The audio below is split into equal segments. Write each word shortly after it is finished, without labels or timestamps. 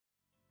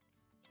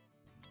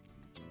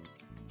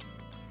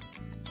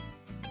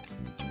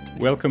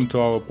Welcome to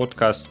our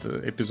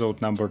podcast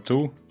episode number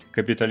 2,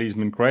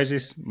 Capitalism in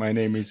Crisis. My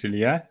name is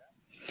Ilya.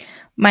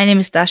 My name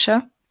is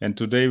Dasha. And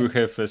today we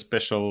have a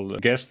special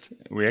guest.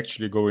 We're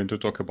actually going to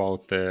talk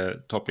about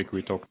the topic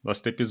we talked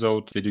last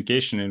episode,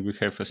 education, and we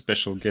have a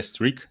special guest,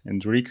 Rick.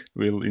 And Rick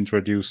will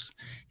introduce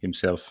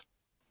himself.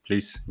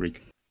 Please,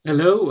 Rick.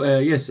 Hello,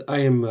 yes,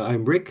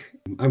 I'm Rick.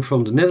 I'm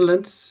from the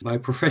Netherlands. My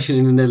profession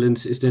in the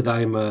Netherlands is that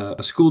I'm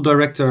a school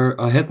director,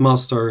 a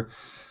headmaster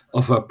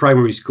of a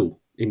primary school.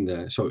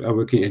 So I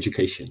work in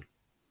education.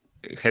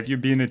 Have you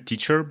been a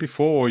teacher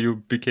before, or you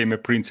became a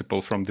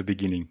principal from the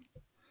beginning?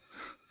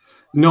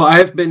 No, I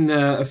have been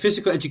a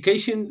physical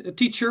education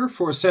teacher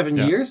for 7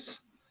 years,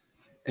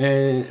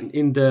 and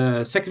in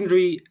the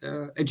secondary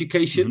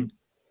education.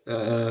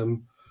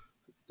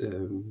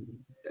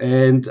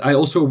 And I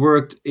also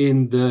worked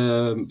in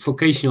the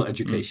vocational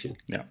education.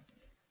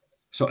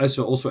 So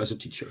also as a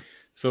teacher.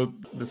 So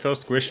the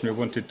first question we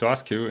wanted to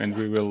ask you, and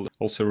we will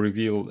also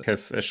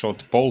have a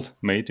short poll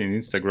made in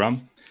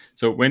Instagram.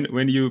 So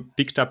when you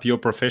picked up your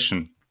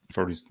profession,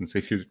 for instance,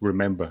 if you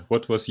remember,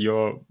 what was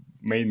your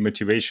main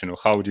motivation, or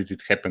how did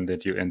it happen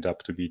that you end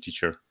up to be a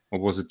teacher, or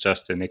was it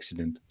just an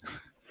accident?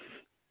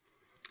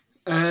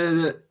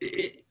 Well,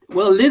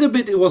 a little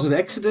bit it was an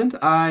accident.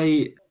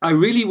 I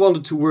really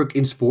wanted to work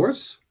in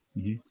sports,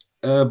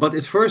 but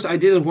at first I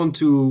didn't want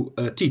to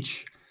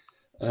teach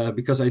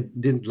because I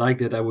didn't like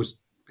that I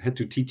had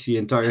to teach the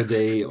entire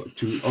day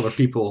to other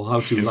people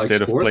how to like sports.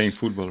 Instead of playing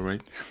football,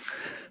 right?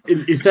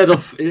 Instead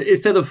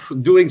of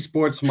doing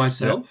sports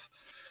myself.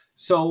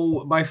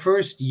 So my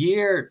first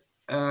year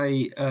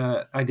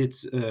I did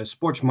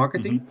sports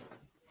marketing.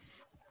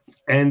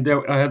 And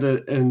I had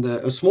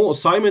a small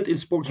assignment in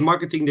sports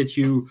marketing that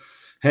you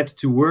had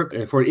to work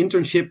for an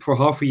internship for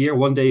half a year,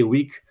 1 day a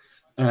week,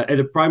 at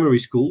a primary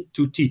school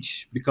to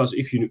teach. Because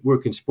if you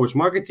work in sports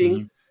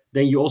marketing,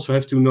 then you also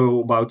have to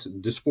know about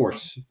the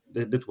sports.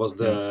 That was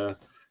the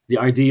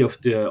idea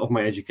of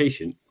my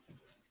education.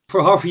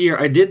 For half a year,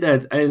 I did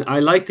that, and I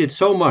liked it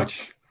so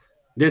much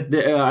that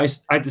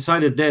I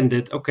decided then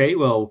that, okay,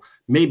 well,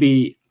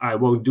 maybe I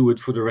won't do it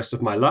for the rest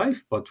of my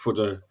life, but for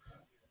the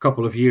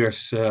couple of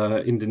years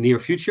in the near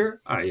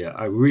future,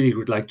 I really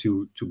would like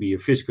to be a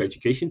physical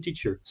education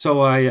teacher.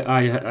 So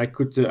I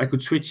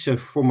could switch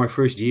for my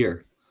first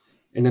year,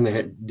 and then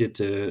I did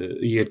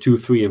year 2,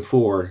 3, and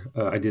 4.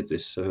 I did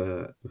this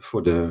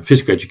for the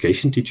physical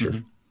education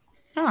teacher.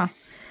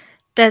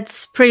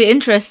 That's pretty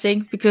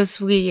interesting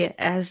because we,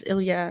 as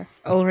Ilya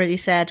already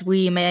said,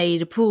 we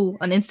made a poll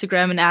on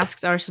Instagram and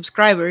asked our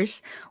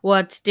subscribers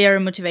what their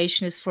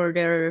motivation is for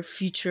their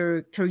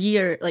future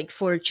career, like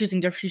for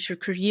choosing their future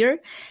career.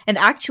 And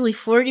actually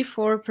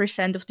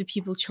 44% of the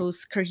people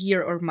chose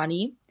career or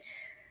money.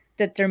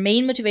 That their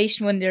main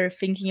motivation when they're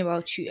thinking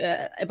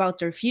about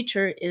their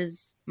future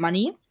is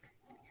money,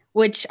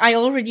 which I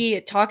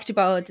already talked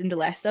about in the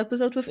last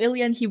episode with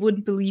Ilya, and he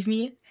wouldn't believe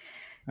me.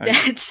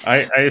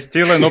 I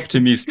still an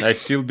optimist. I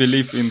still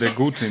believe in the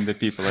good in the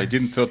people. I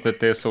didn't thought that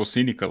they're so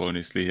cynical,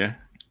 honestly.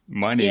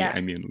 Money, I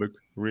mean, look,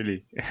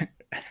 really.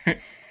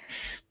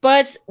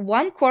 But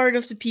 1/4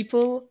 of the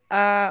people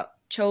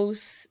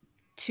chose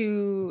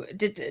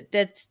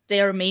that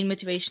their main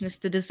motivation is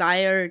the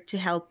desire to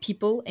help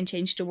people and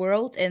change the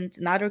world, and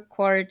another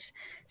quart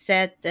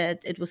said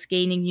that it was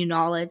gaining new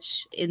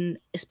knowledge in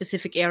a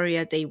specific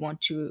area they want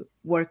to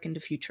work in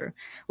the future,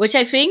 which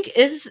I think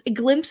is a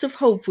glimpse of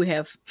hope we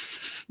have.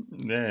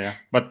 Yeah.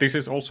 But this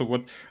is also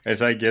what,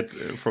 as I get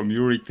from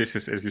Yurik, this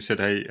is, as you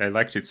said, I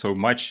liked it so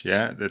much,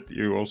 that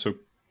you also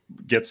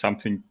get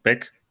something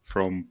back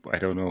from, I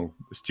don't know,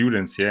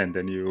 students, and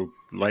then you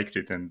liked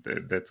it, and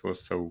that was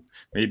so,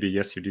 maybe,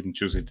 yes, you didn't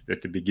choose it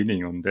at the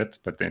beginning on that,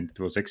 but then it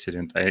was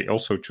accident. I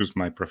also choose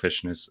my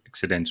profession as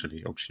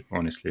accidentally,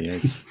 honestly.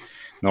 It's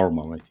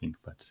normal, I think,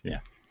 but yeah.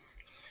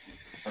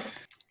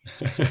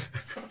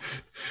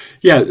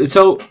 Yeah,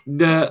 so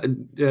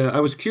I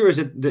was curious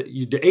at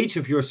the age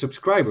of your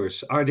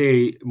subscribers. Are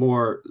they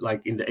more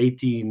like in the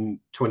 18,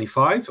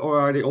 25,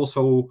 or are they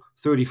also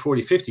 30,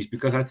 40, 50s?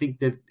 Because I think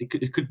that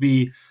it could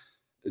be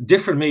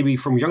different maybe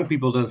from young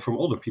people than from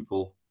older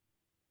people.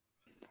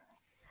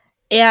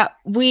 Yeah,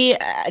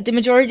 the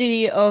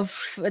majority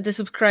of the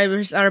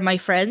subscribers are my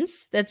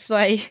friends. That's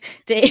why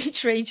the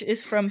age range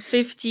is from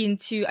 15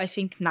 to, I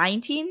think,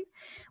 19.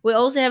 We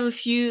also have a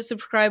few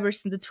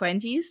subscribers in the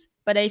 20s,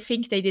 but I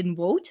think they didn't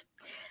vote.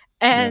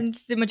 And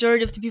the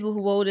majority of the people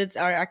who voted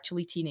are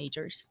actually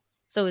teenagers.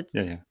 So it's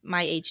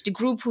my age. The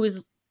group who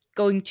is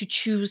going to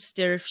choose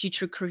their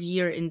future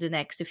career in the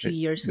next few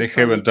years. They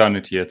haven't done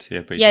it yet.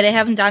 Yeah, they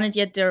haven't done it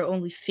yet. They're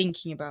only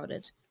thinking about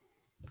it.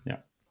 Yeah.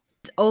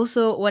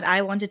 Also, what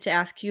I wanted to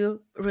ask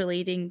you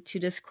relating to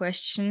this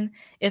question,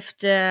 if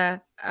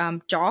the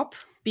job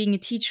being a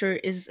teacher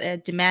is a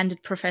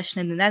demanded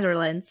profession in the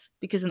Netherlands,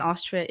 because in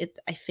Austria,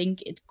 I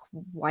think it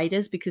quite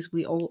is, because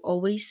we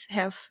always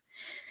have,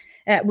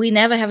 we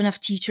never have enough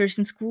teachers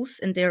in schools,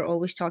 and they're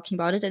always talking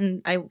about it.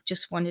 And I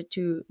just wanted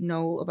to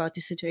know about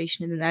the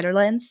situation in the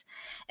Netherlands,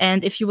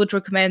 and if you would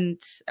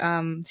recommend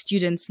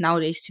students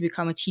nowadays to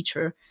become a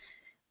teacher,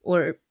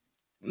 or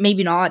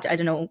maybe not, I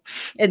don't know,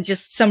 and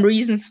just some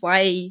reasons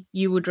why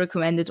you would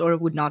recommend it or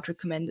would not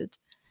recommend it.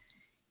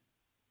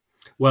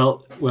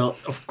 Well,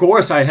 of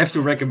course I have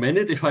to recommend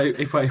it. If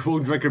I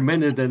won't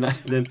recommend it, then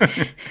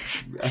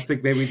I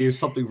think maybe there's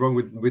something wrong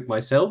with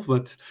myself.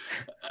 But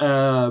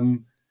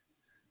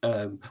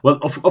well,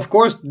 of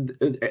course,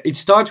 it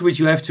starts with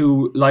you have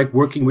to like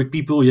working with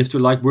people. You have to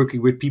like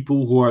working with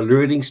people who are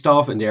learning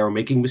stuff and they are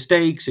making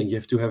mistakes, and you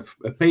have to have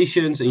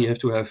patience, and you have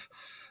to have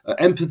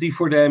empathy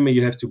for them, and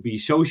you have to be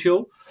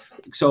social.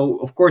 So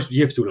of course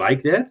you have to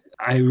like that.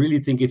 I really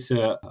think it's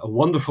a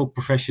wonderful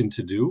profession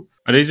to do.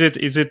 But is it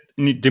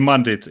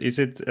demanded? Is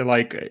it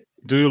like,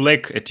 do you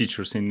lack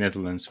teachers in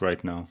Netherlands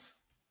right now?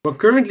 Well,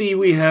 currently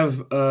we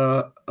have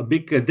a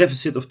big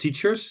deficit of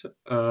teachers.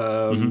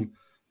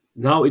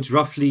 Now it's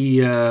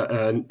roughly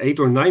an 8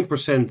 or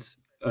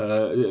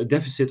 9%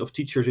 deficit of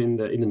teachers in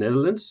the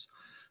Netherlands,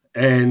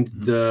 and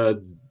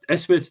the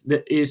estimate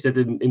is that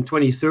in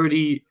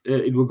 2030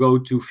 it will go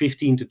to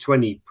 15 to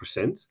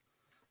 20%.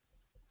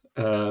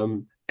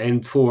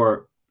 And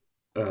for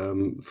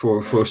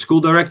school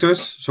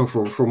directors, so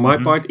for my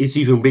part, it's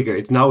even bigger.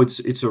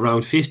 It's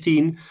around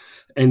 15,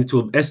 and it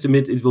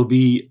will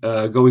be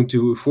going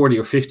to 40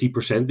 or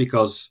 50%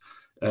 because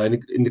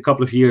in a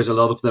couple of years a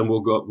lot of them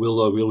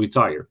will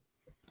retire.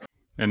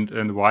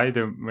 And why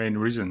the main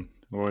reason?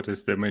 What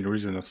is the main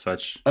reason of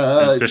such?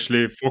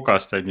 Especially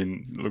forecast, I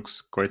mean,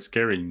 looks quite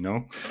scary,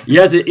 no?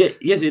 Yes,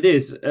 it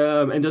is.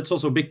 And that's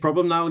also a big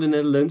problem now in the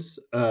Netherlands.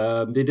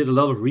 They did a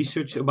lot of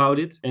research about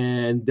it.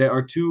 And there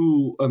are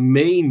two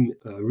main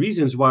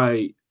reasons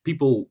why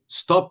people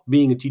stop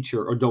being a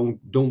teacher or don't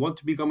want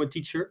to become a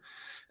teacher.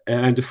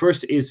 And the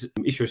first is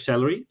your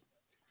salary.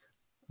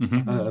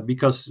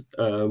 Because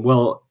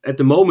well, at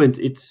the moment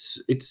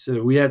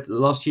we had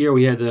last year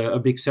we had a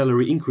big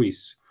salary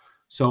increase,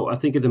 so I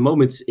think at the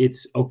moment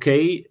it's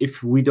okay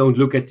if we don't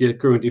look at the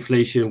current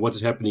inflation, what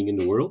is happening in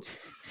the world.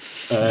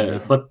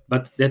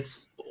 But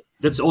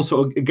that's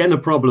also again a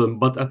problem.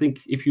 But I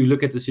think if you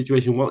look at the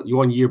situation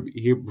one year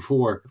here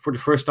before, for the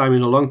first time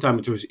in a long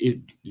time,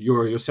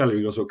 your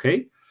salary was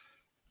okay.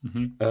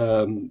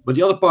 But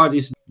the other part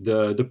is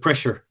the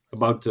pressure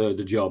about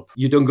the job.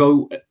 You don't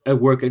go at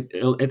work at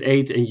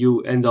 8 and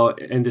you end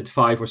at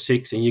 5 or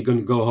 6, and you're going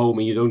to go home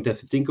and you don't have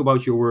to think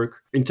about your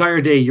work. Entire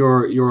day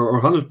you're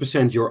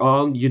 100% you're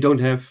on. You don't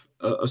have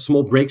a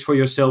small breaks for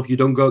yourself. You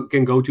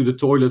can go to the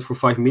toilet for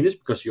 5 minutes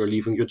because you're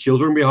leaving your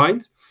children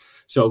behind.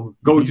 So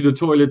going to the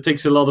toilet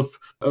takes a lot of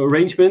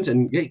arrangements.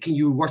 And hey, can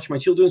you watch my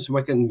children so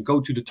I can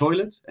go to the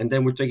toilet? And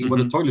then we're taking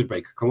a toilet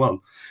break. Come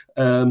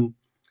on.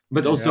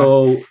 But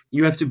also,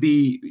 you have to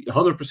be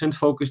 100%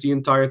 focused the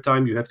entire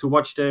time. You have to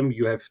watch them.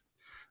 You have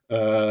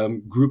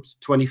groups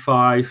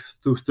 25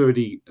 to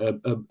 30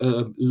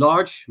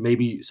 large,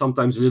 maybe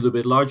sometimes a little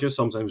bit larger,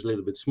 sometimes a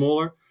little bit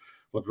smaller,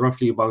 but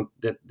roughly about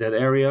that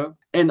area.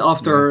 And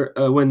after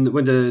when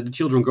the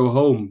children go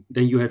home,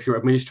 then you have your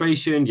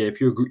administration, you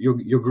have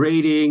your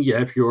grading, you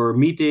have your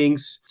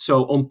meetings.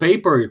 So on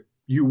paper,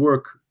 you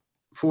work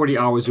 40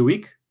 hours a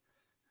week,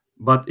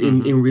 but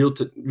in real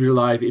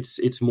life,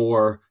 it's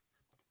more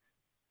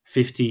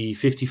 50,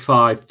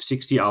 55,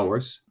 60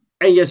 hours.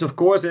 And yes, of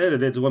course,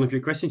 that's one of your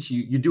questions.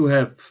 You do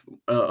have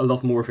a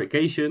lot more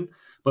vacation,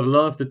 but a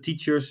lot of the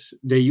teachers,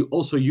 they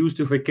also use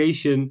the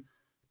vacation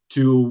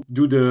to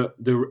do the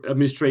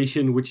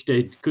administration, which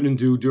they couldn't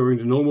do during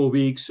the normal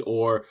weeks,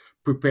 or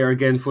prepare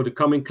again for the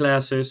coming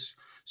classes.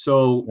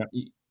 So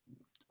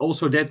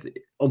also that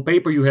on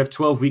paper you have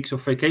 12 weeks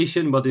of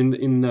vacation, but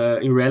in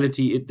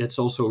reality that's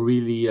also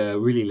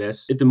really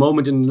less. At the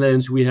moment in the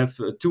Netherlands we have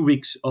 2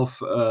 weeks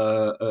of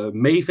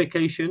May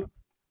vacation.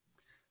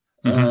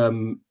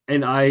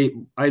 And I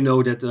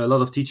know that a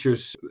lot of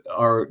teachers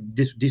are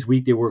this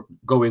week they were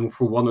going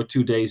for 1 or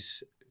 2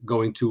 days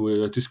going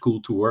to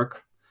school to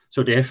work.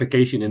 So they have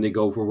vacation and they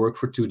go for work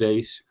for 2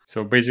 days.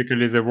 So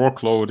basically the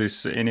workload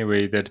is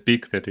anyway that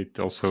big that it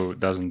also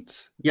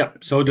doesn't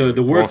so the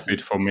work worth it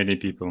for many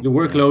people. The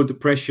workload, the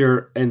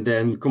pressure, and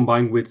then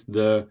combined with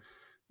the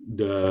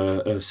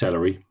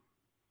salary.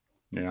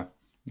 Yeah.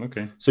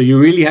 Okay. So you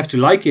really have to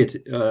like it.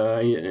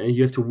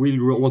 You have to really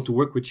want to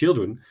work with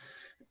children.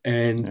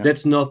 And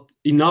that's not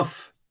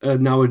enough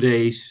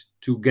nowadays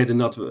to get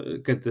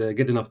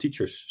enough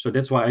teachers. So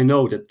that's why I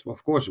know that,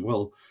 of course,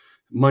 well,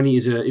 money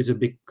is a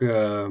big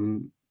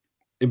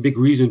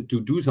reason to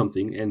do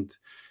something. And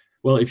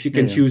well, if you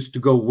can choose to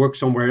go work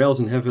somewhere else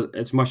and have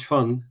as much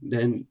fun,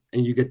 and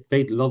you get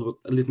paid a little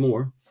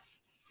more.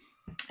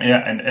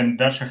 Yeah, and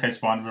Dasha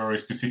has one very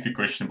specific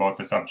question about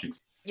the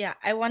subjects. Yeah,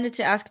 I wanted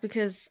to ask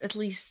because at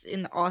least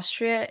in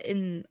Austria,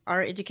 in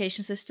our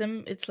education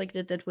system, it's like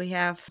that we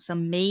have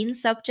some main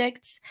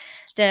subjects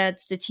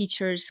that the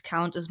teachers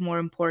count as more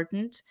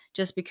important,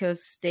 just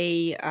because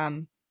they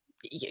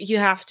you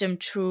have them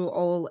through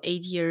all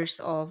 8 years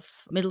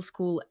of middle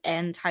school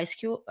and high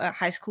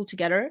school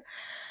together,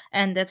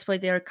 and that's why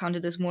they are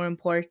counted as more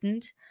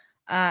important.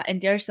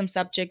 And there are some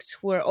subjects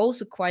who are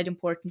also quite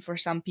important for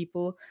some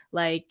people,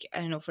 like, I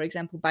don't know, for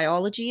example,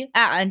 biology.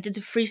 And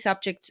the free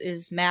subjects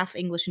is math,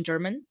 English, and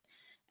German.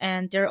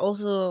 And there are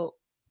also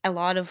a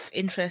lot of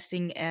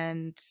interesting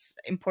and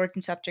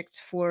important subjects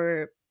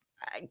for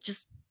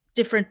just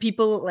different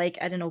people, like,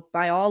 I don't know,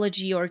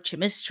 biology or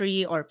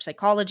chemistry or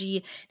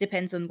psychology,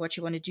 depends on what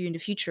you want to do in the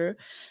future.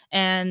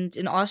 And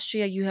in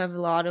Austria, you have a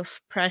lot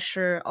of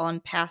pressure on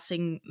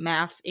passing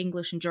math,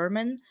 English, and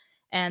German,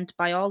 and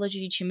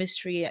biology,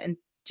 chemistry, and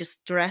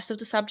just the rest of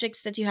the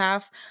subjects that you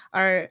have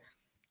are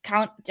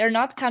they're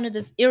not counted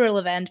as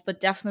irrelevant, but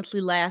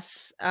definitely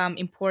less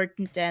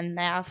important than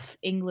math,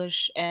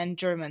 English, and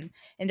German.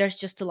 And there's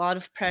just a lot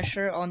of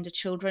pressure on the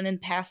children in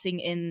passing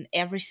in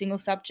every single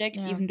subject,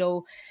 Yeah. even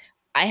though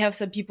I have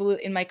some people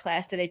in my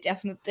class that I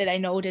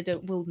know that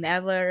it will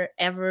never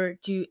ever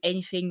do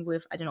anything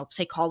with, I don't know,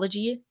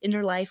 psychology in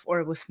their life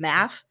or with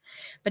math,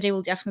 but they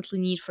will definitely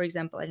need, for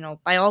example, I don't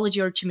know,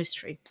 biology or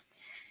chemistry.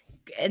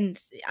 And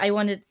I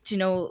wanted to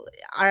know,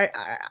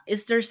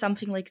 is there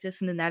something like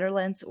this in the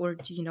Netherlands, or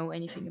do you know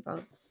anything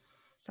about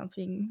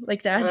something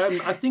like that?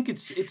 I think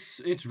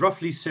it's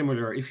roughly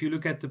similar. If you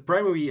look at the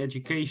primary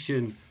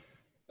education,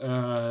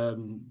 the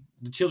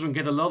children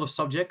get a lot of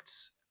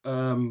subjects.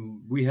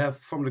 We have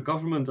from the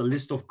government a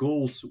list of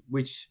goals,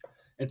 which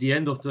at the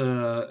end of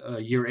the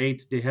year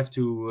 8 they have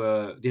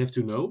to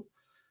know.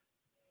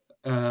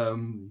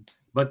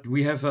 But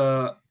we have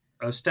a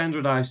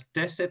standardized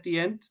test at the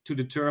end to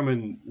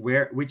determine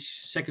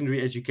which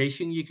secondary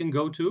education you can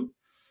go to.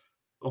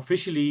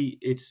 Officially,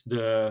 it's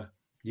the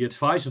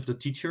advice of the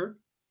teacher.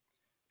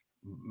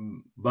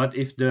 But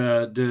if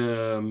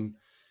the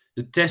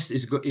test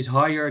is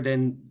higher,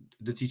 then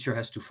the teacher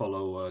has to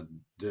follow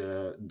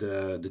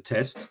the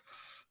test.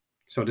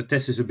 So the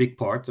test is a big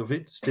part of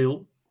it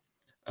still.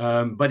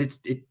 But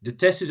the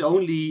test is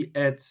only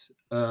at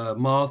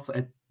math,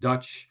 at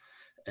Dutch,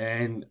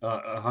 and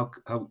how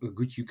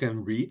good you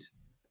can read.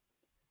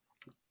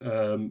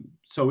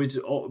 So it's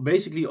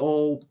basically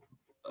all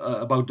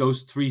about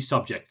those 3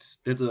 subjects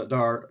that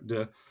are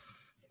the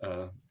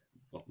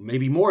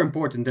maybe more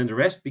important than the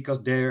rest,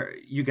 because there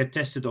you get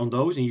tested on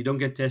those, and you don't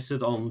get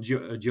tested on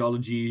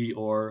geology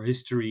or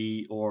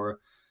history or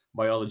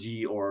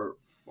biology or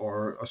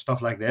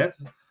stuff like that.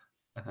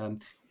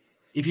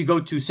 If you go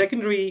to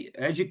secondary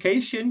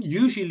education,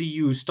 usually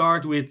you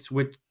start with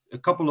a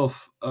couple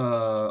of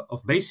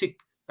basic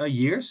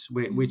years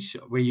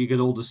where you get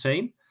all the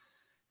same,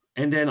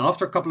 and then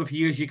after a couple of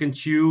years you can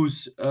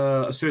choose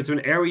a certain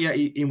area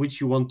in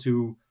which you want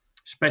to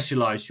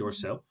specialize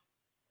yourself.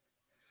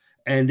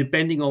 And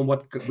depending on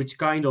which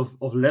kind of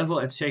level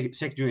at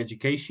secondary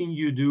education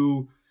you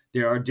do,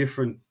 there are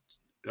different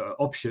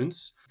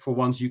options. For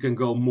once, you can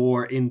go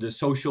more in the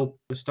social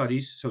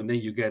studies. So then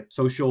you get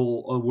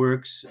social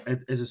works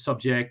as a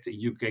subject.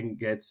 You can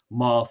get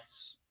math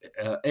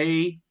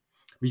A,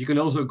 but you can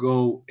also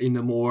go in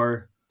a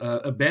more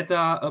a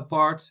beta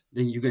part.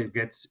 Then you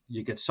get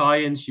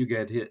science, you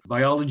get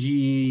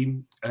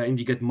biology, and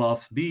you get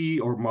math B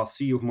or math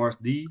C or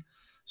math D.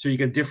 So you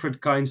get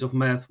different kinds of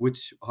math,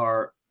 which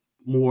are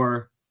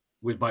more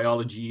with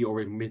biology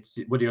or with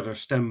the other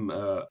STEM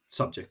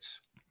subjects.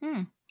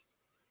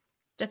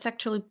 That's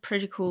actually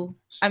pretty cool.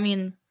 I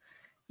mean,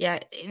 yeah,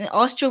 in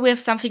Austria we have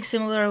something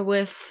similar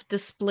with the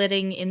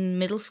splitting in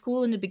middle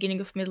school, in the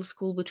beginning of middle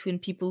school, between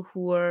people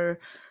who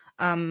are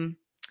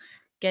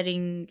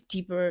getting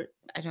deeper,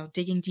 I don't know,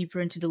 digging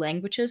deeper into the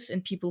languages,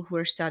 and people who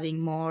are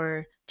studying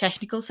more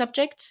technical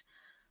subjects.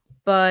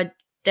 But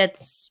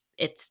that's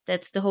it.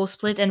 That's the whole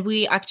split, and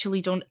we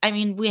actually don't. I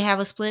mean, we have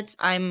a split.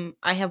 I'm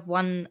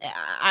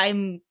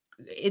in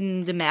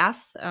the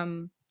math.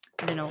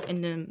 I don't know,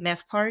 in the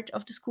math part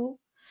of the school,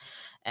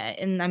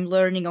 and I'm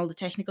learning all the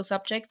technical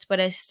subjects. But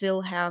I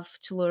still have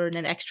to learn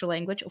an extra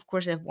language. Of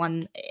course, I have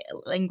one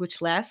language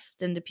less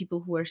than the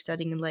people who are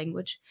studying a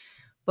language,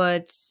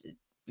 but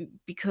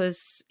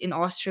because in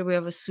Austria we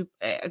have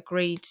a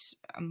great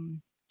I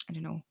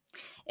don't know,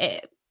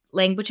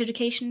 language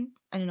education.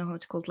 I don't know how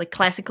it's called, like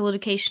classical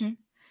education,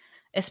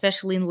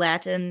 especially in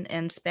Latin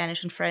and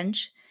Spanish and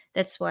French.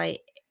 That's why.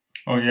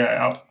 Oh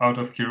yeah, out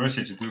of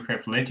curiosity, do you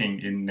have Latin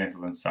in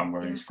Netherlands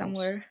somewhere? In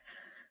somewhere.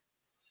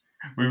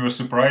 We were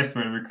surprised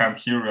when we come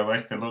here,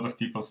 realized a lot of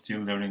people still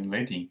learning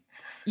Latin.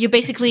 You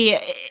basically,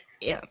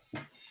 yeah.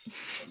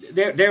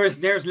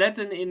 There's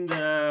Latin in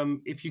the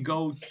if you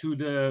go to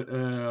the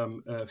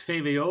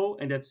VWO,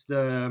 and that's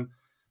the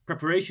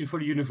preparation for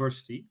the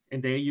university,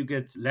 and there you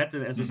get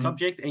Latin as a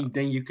subject, and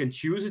then you can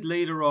choose it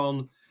later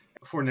on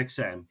for an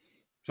exam.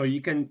 So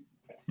you can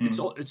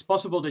it's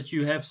possible that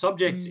you have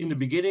subjects in the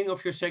beginning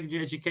of your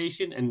secondary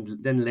education, and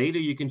then later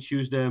you can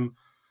choose them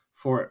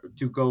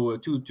to go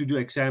to do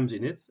exams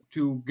in it.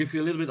 To give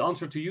you a little bit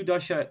answer to you,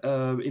 Dasha,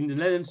 in the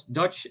Netherlands,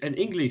 Dutch and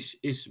English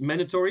is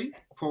mandatory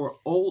for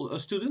all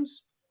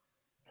students.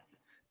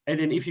 And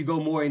then if you go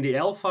more in the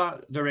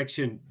alpha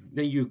direction,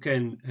 then you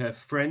can have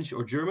French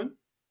or German,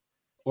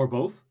 or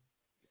both.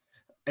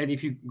 And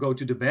if you go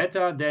to the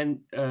beta,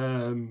 then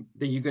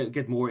you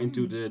get more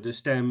into the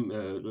STEM,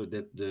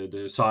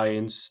 the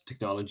science,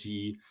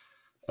 technology,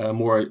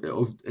 more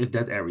of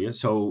that area.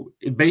 So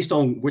based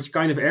on which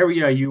kind of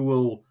area you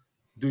will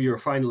do your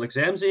final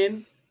exams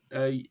in,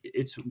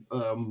 it's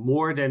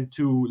more than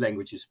 2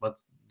 languages. But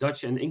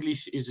Dutch and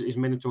English is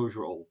mandatory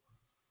for all.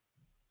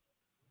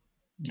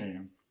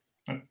 Yeah.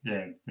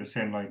 Yeah, the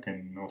same like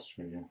in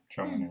Austria,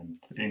 German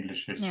and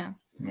English is. Yeah.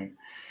 I mean,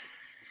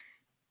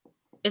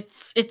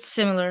 It's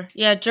similar.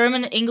 Yeah,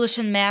 German, English,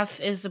 and math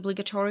is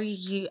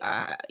obligatory.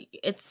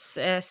 It's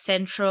a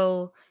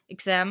central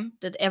exam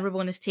that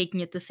everyone is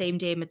taking at the same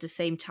day and at the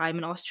same time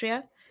in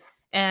Austria,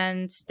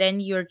 and then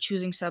you're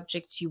choosing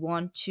subjects you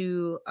want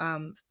to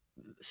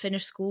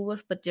finish school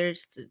with. But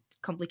there's a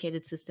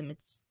complicated system.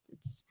 It's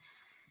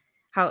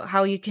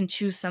how you can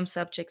choose some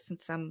subjects and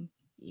some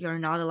you're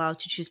not allowed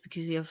to choose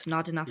because you have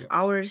not enough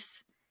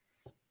hours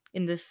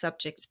in these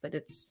subjects. But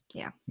it's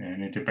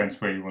and it depends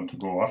where you want to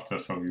go after.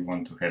 So you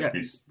want to have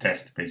this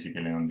test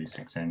basically on this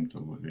exam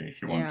to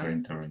if you want to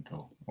enter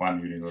into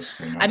one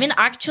university. I mean,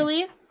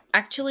 actually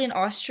in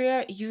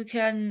Austria, you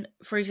can,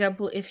 for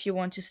example, if you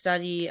want to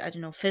study, I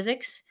don't know,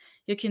 physics,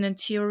 you can in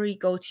theory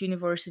go to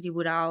university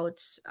without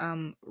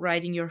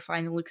writing your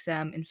final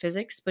exam in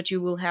physics, but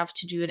you will have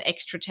to do an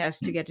extra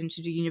test to get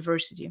into the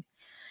university.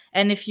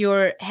 And if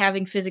you're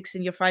having physics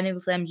in your final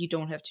exam, you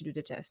don't have to do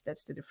the test.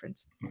 That's the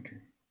difference. Okay.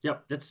 Yeah,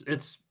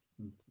 it's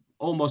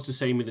almost the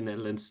same in the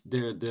Netherlands.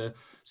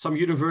 Some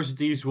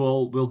universities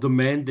will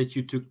demand that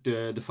you took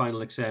the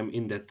final exam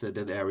in that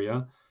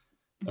area,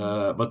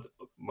 but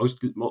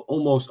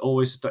almost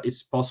always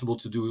it's possible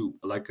to do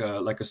like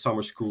a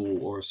summer school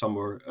or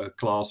summer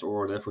class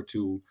or whatever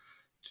to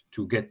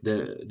get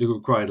the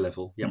required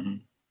level. Yeah.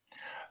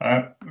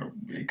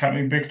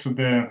 Coming back to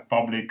the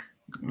public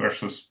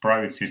versus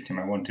private system,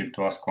 I wanted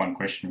to ask one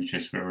question, which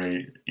is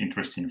very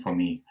interesting for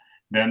me.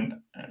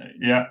 Then,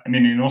 I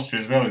mean, in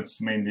Austria as well, it's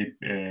mainly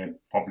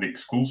public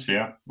schools,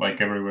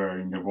 like everywhere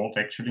in the world,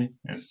 actually,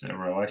 as I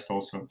realized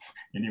also.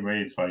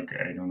 Anyway, it's like,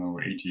 I don't know,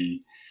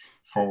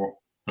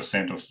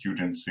 84% of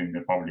students in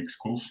the public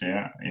schools,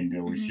 in the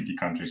OECD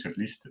countries at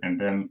least. And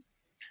then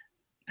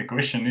the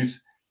question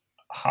is,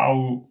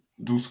 how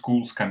do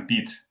schools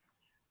compete?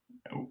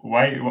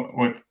 Why?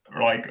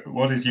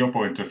 What is your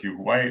point of view?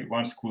 Why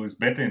one school is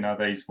better,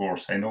 another is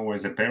worse? I know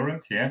as a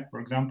parent, for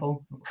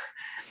example,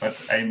 but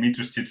I'm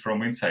interested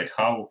from inside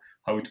how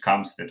it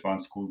comes that one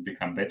school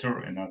become better,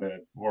 another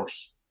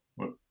worse.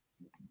 Well,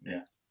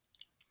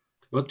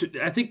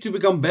 I think to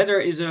become better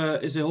is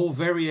a whole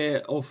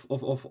variety of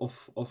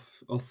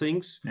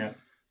things. Yeah.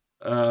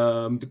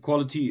 The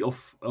quality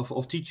of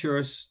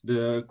teachers,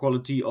 the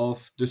quality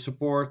of the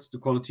support, the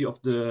quality of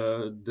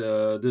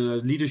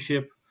the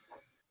leadership.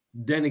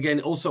 Then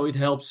again, also it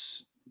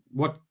helps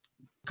what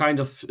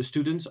kind of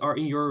students are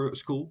in your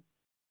school.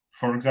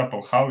 For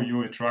example, how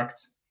you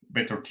attract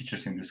better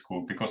teachers in the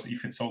school, because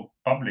if it's all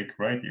public,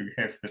 right, you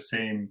have the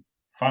same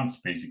funds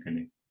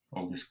basically,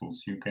 all the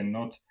schools. You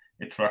cannot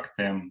attract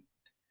them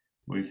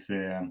with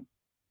a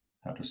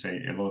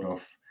lot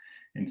of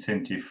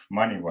incentive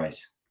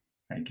money-wise,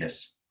 I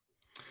guess.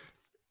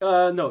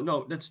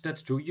 No,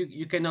 that's true.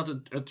 You cannot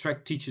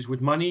attract teachers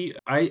with money.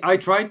 I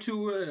try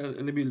to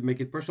let me make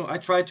it personal. I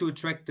try to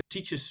attract the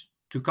teachers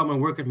to come and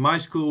work at my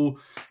school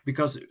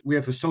because we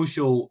have a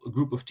social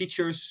group of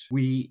teachers.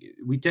 We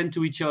tend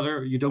to each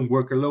other. You don't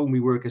work alone.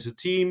 We work as a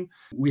team.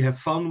 We have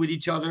fun with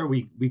each other.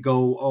 We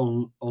go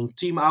on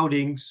team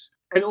outings,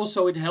 and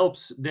also it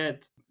helps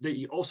that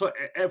also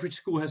every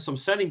school has some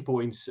selling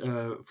points.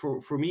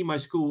 For me, my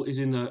school is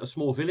in a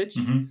small village,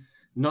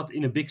 not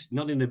in a big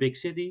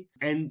city,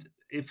 and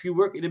if you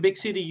work in a big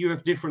city, you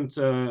have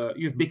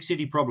big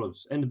city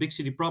problems, and the big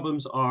city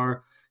problems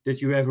are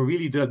that you have a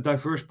really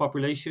diverse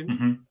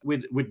population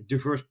with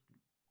diverse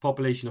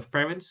population of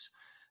parents,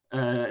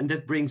 and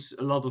that brings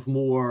a lot of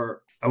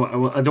more.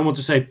 I don't want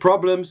to say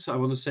problems. I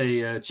want to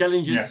say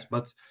challenges,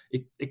 but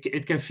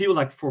it can feel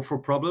like for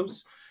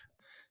problems.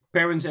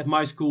 Parents at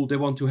my school, they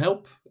want to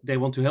help. They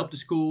want to help the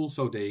school,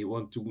 so they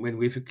want to, when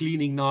we have a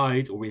cleaning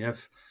night or we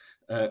have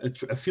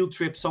a field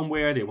trip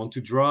somewhere, they want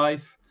to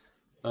drive.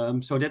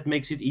 So that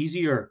makes it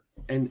easier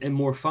and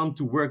more fun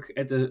to work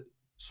at a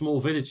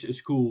small village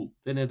school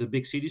than at a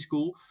big city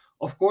school.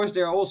 Of course,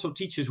 there are also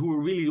teachers who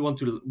really want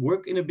to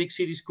work in a big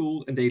city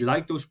school and they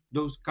like those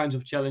kinds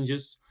of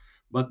challenges.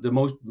 But the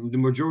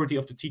majority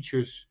of the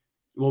teachers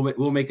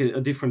will make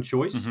a different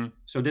choice.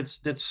 So that's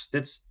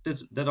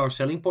our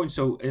selling point.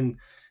 So, and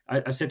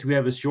I said we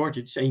have a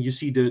shortage, and you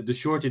see the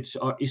shortage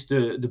is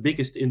the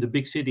biggest in the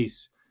big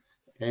cities,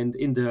 and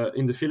in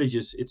the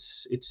villages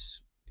it's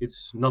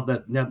not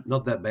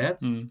that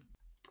bad.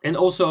 And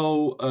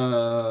also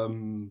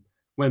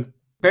when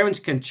parents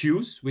can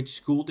choose which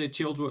school their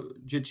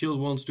children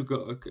wants to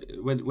go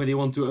when they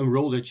want to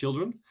enroll their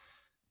children,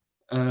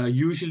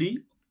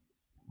 usually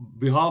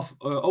we have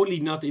only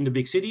not in the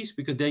big cities,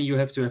 because then you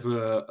have to have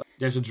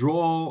there's a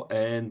draw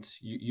and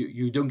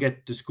you don't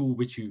get the school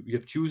which you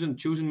have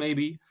chosen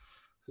maybe.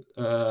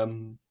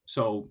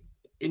 So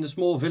in a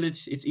small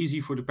village, it's easy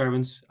for the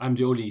parents. I'm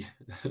the only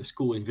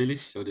school in village,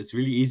 so that's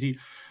really easy.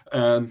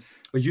 But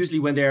usually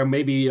when there are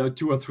maybe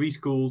 2 or 3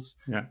 schools,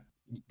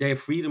 they have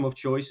freedom of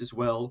choice as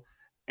well.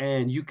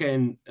 And you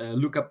can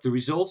look up the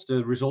results.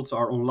 The results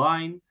are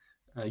online.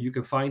 You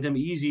can find them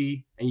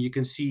easy, and you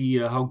can see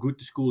how good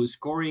the school is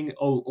scoring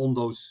on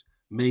those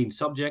main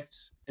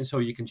subjects, and so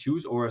you can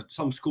choose. Or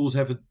some schools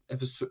have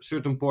a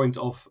certain point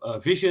of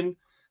vision,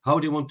 how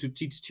they want to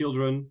teach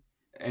children,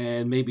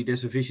 and maybe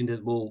there's a vision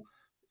that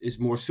is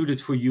more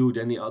suited for you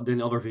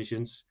than other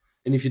visions.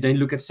 And if you then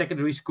look at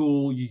secondary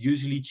school, you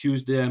usually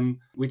choose them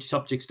which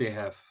subjects they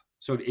have.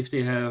 So if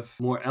they have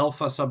more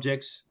alpha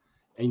subjects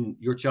and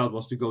your child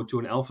wants to go to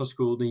an alpha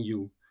school, then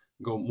you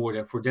go more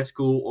there for that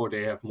school. Or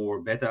they have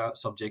more beta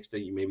subjects,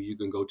 then maybe you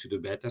can go to the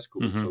beta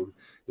school. So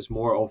there's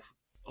more of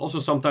also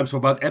sometimes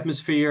about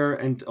atmosphere,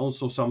 and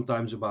also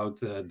sometimes about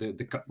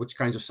which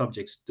kinds of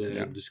subjects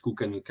the school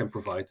can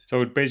provide.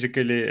 So it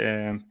basically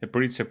a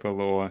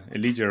principal or a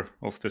leader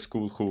of the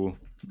school who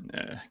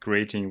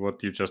creating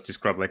what you just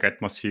described, like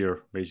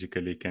atmosphere,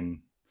 basically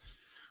can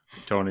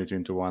turn it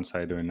into one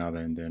side or another,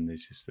 and then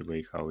this is the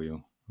way how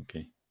you.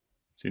 Okay,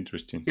 it's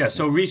interesting. Yeah.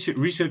 So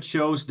research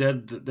shows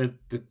that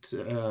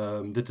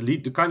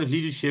the kind of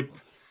leadership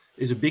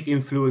is a big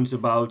influence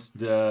about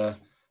the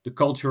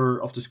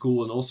culture of the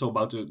school, and also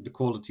about the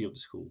quality of the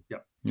school.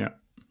 Yeah.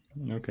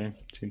 Okay,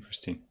 it's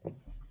interesting.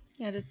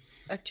 Yeah,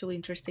 that's actually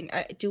interesting.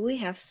 Do we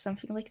have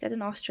something like that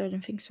in Austria? I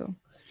don't think so.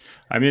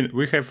 I mean,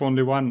 we have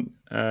only one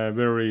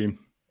very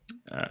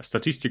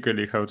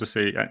statistically, how to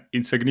say,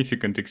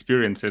 insignificant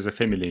experience as a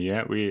family.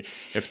 Yeah, we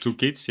have 2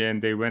 kids,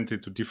 and they went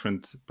into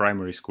different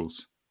primary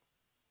schools.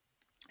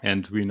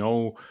 And we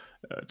know,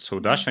 so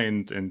Dasha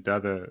and the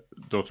other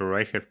daughter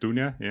I have,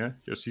 Dunya,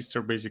 your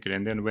sister, basically,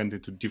 and then went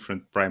into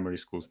different primary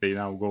schools. They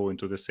now go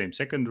into the same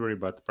secondary,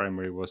 but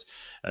primary was,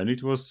 and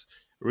it was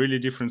really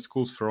different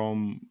schools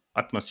from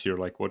atmosphere,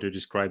 like what you're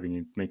describing.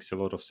 It makes a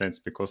lot of sense,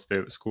 because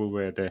the school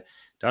where the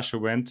Dasha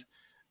went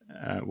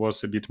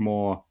was a bit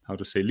more, how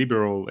to say,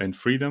 liberal and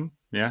freedom.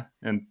 Yeah.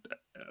 And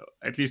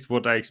at least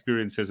what I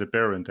experienced as a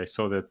parent, I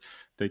saw that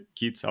the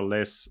kids are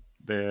less,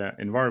 the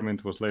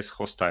environment was less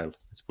hostile,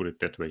 let's put it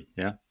that way.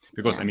 Yeah,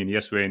 because I mean,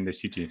 yes, we're in the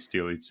city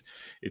still,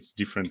 it's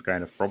different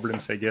kind of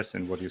problems, I guess.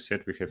 And what you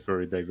said, we have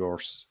very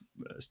diverse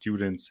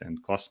students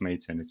and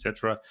classmates and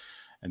etc.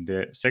 And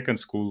the second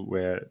school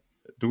where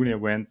Dunia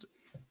went,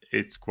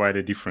 it's quite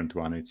a different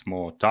one. It's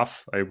more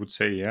tough, I would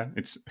say. Yeah,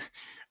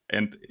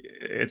 and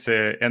it's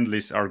a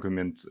endless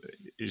argument.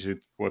 Is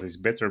it what is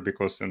better?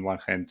 Because on one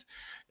hand,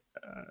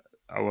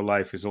 our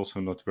life is also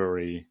not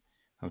very,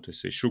 how to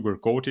say, sugar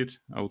coated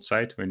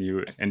outside when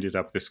you ended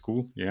up the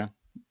school. Yeah,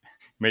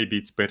 maybe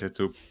it's better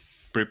to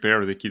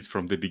prepare the kids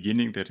from the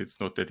beginning, that it's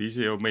not that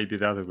easy, or maybe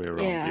the other way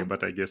around. Yeah,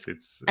 but I guess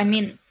it's I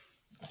mean,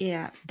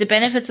 yeah, the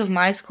benefits of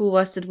my school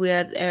was that we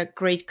had a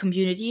great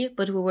community,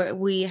 but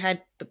we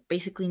had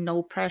basically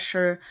no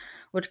pressure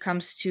when it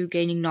comes to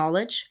gaining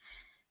knowledge,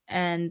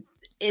 and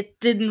it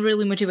didn't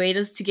really motivate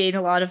us to gain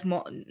a lot of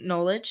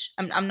knowledge.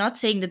 I'm not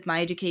saying that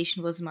my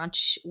education was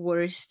much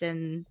worse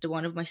than the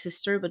one of my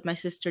sister, but my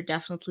sister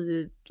definitely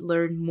did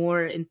learn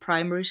more in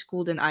primary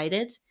school than I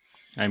did.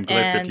 I'm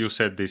glad that you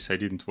said this. I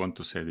didn't want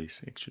to say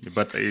this, actually,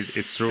 but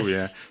it's true.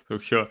 Yeah.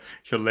 So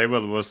her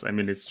level was, I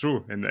mean, it's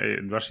true, and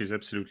Rashi is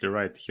absolutely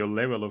right. Her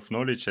level of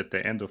knowledge at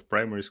the end of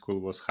primary school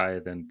was higher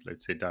than,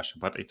 let's say, Dasha.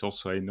 But it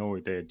also, I know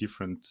they're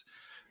different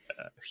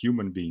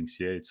human beings.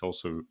 Yeah, it's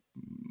also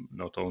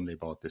not only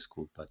about the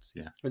school, but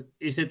yeah. But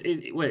is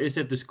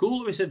it the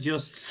school, or is it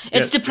just?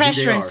 It's the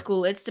pressure in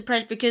school. It's the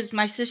pressure, because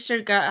my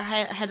sister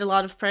had a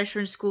lot of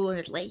pressure in school, and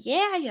it's like,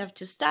 yeah, you have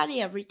to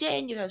study every day,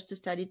 and you have to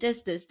study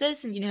this,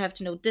 and you have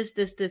to know this,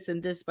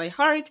 and this by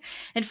heart.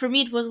 And for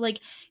me, it was like,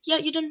 yeah,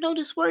 you don't know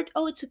this word.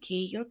 Oh, it's okay.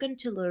 You're going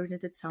to learn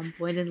it at some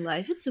point in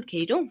life. It's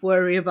okay. Don't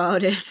worry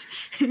about it.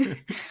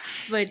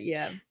 But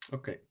yeah.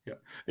 Okay.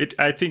 Yeah.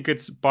 I think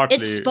it's partly.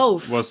 It's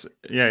both.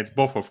 It's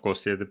both, of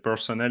course. Yeah, the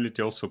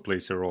personality also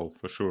plays a role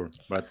for sure.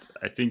 But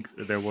I think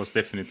there was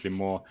definitely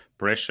more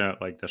pressure,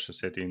 like Dasha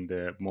said, in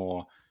the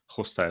more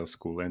hostile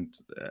school. And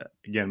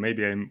again,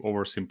 maybe I'm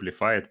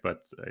oversimplified,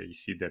 but I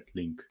see that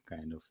link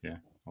kind of. Yeah.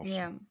 Also.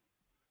 Yeah.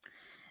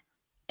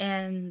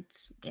 And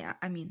yeah,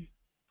 I mean,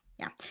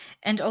 yeah.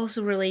 And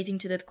also relating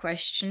to that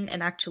question,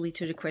 and actually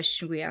to the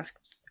question we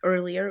asked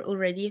earlier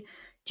already,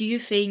 do you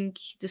think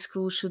the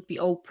school should be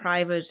all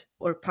private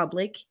or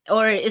public,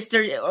 or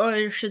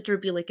should there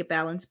be like a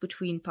balance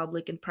between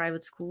public and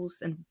private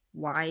schools, and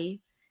why?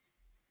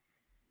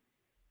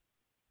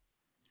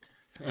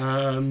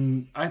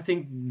 I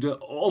think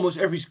almost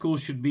every school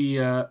should be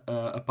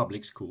a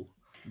public school,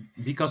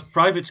 because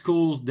private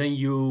schools,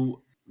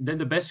 then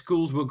the best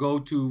schools will go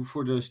to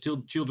for the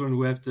children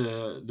who have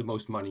the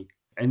most money.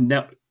 And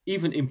now,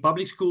 even in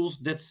public schools,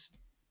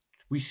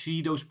 we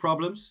see those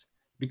problems,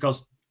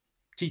 because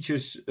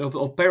teachers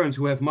of parents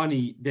who have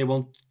money, they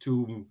want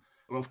to,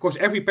 of course,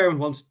 every parent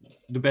wants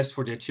the best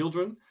for their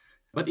children.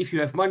 But if you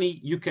have money,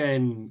 you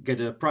can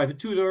get a private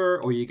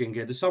tutor, or you can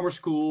get a summer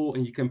school,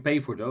 and you can pay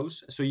for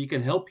those, so you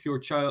can help your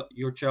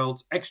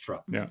child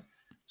extra. Yeah.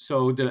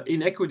 So the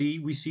inequity,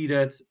 we see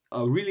that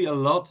really a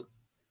lot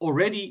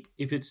already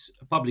if it's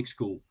a public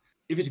school.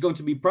 If it's going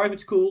to be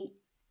private school,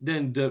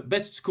 then the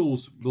best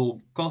schools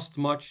will cost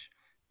much,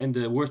 and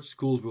the worst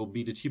schools will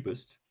be the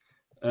cheapest.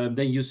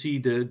 then you see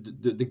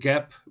the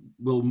gap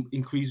will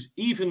increase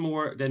even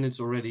more than it's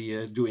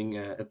already doing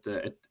at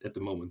the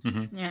moment.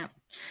 Yeah.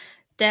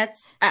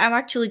 I'm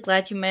actually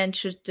glad you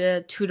mentioned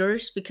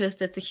tutors, because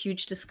that's a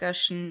huge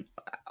discussion,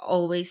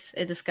 always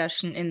a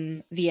discussion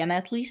in Vienna,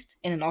 at least,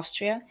 and in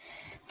Austria,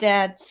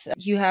 that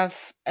you have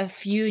a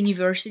few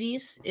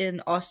universities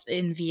in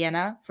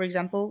Vienna, for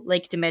example,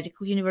 like the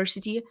medical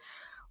university,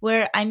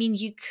 where, I mean,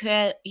 you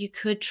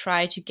could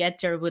try to get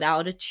there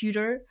without a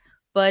tutor,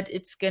 but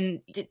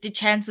the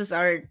chances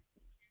are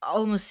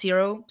almost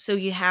zero. So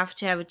you have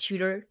to have a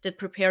tutor that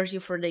prepares you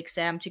for the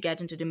exam to get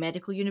into the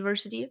medical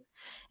university.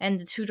 And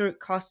the tutor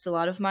costs a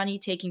lot of money.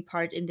 Taking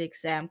part in the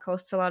exam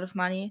costs a lot of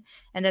money.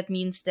 And that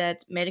means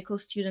that medical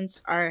students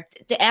are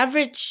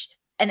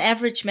an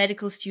average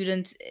medical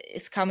student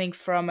is coming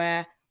from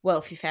a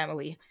wealthy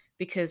family,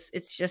 because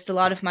it's just a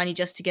lot of money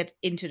just to get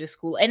into the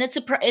school. And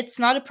it's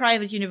not a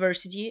private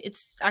university.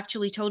 It's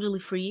actually totally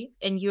free,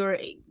 and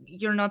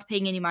you're not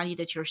paying any money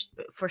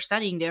for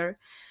studying there,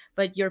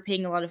 but you're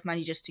paying a lot of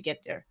money just to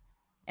get there.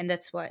 And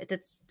that's why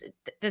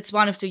that's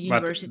one of the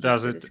universities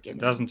But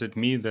doesn't it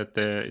mean that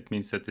it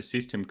means that the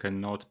system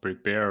cannot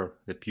prepare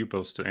the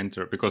pupils to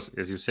enter? Because,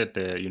 as you said,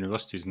 the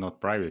university is not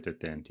private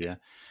at the end, yeah,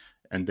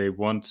 and they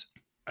want.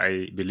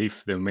 I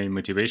believe the main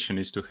motivation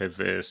is to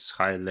have a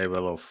high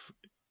level of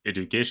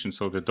education,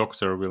 so the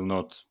doctor will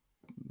not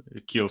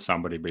kill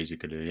somebody,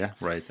 basically, yeah,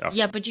 right after.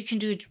 Yeah, but you can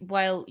do it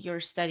while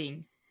you're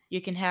studying.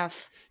 You can have.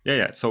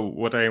 Yeah. So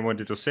what I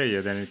wanted to say,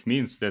 then it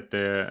means that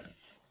the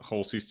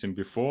whole system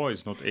before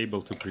is not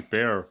able to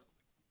prepare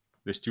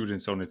the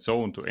students on its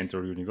own to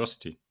enter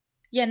university.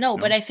 Yeah, no,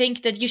 but I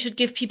think that you should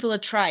give people a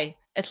try,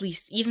 at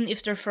least. Even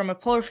if they're from a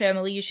poor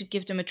family, you should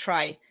give them a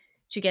try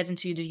to get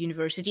into the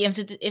university.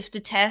 If the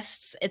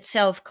tests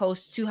itself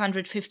cost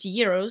 250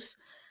 euros,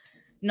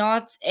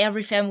 not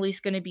every family is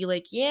going to be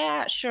like,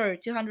 yeah, sure,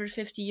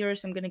 250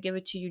 euros, I'm going to give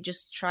it to you.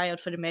 Just try out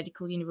for the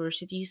medical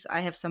universities.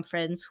 I have some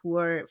friends who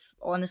are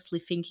honestly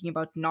thinking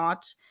about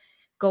not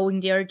going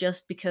there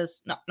just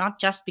because, not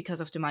just because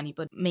of the money,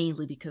 but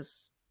mainly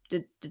because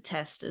the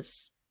test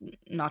is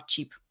not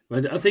cheap.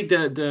 But I think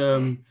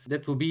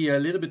that will be a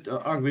little bit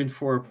argument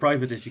for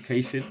private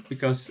education,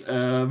 because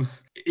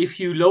if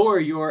you lower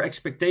your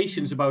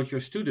expectations about your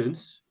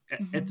students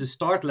at the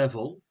start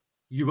level,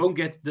 you won't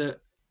get the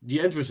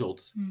end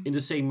result in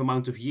the same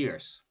amount of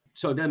years.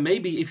 So then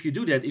maybe if you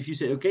do that, if you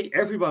say, okay,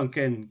 everyone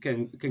can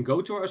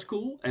go to our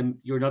school, and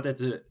you're not at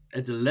the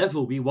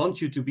level we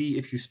want you to be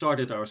if you start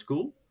at our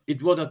school,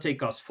 it will not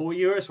take us 4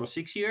 years or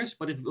 6 years,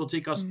 but it will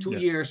take us 2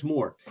 years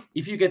more.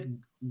 If you get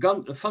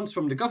funds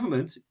from the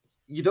government,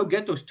 you don't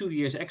get those 2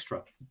 years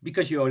extra,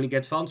 because you only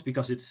get funds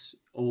because it's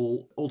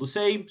all the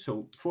same.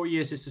 So 4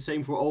 years is the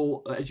same for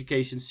all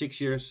education, 6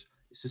 years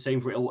is the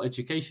same for all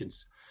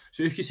educations.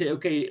 So if you say,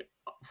 okay,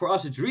 for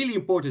us it's really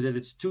important that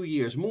it's 2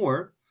 years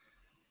more,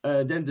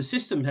 then the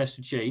system has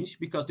to change,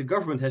 because the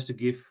government has to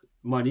give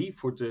money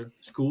for the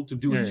school to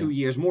do 2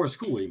 years more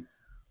schooling.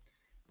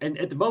 And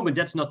at the moment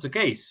that's not the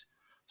case.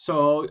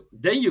 So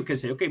then you can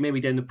say, okay, maybe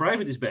then the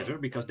private is better,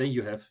 because then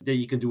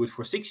you can do it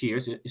for 6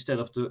 years instead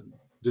of the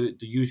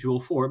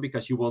usual 4,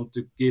 because you want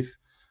to give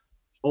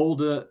all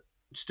the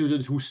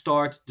students who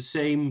start the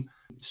same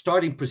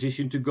starting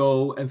position to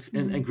go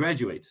and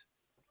graduate.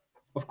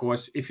 Of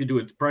course, if you do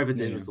it private,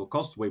 then it will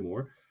cost way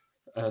more.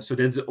 So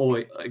that's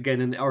always, again,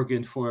 an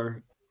argument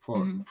for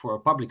a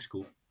public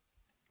school.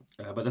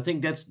 But I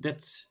think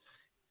that's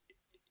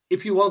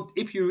if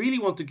you really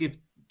want to give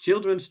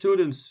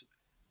students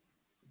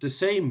the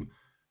same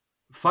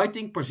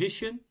fighting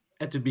position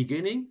at the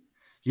beginning,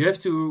 you have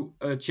to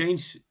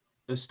change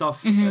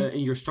stuff in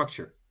your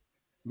structure,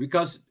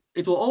 because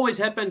it will always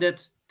happen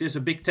that there's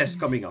a big test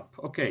coming up.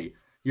 Okay,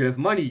 you have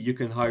money, you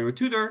can hire a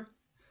tutor,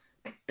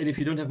 and if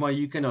you don't have money,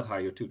 you cannot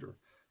hire a tutor.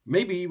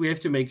 Maybe we have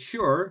to make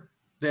sure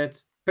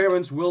that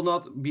parents will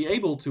not be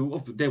able to,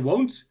 or they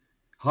won't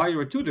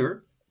hire a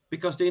tutor,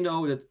 because they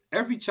know that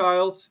every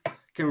child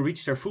can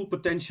reach their full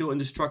potential in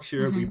the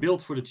structure we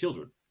built for the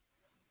children.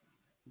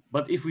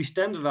 But if we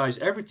standardize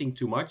everything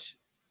too much,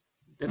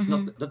 that's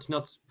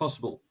not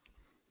possible.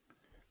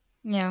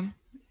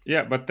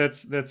 Yeah, but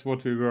that's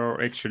what we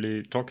were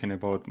actually talking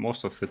about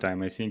most of the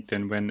time, I think.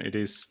 Then when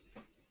it's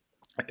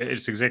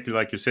exactly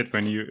like you said,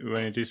 when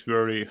it is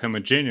very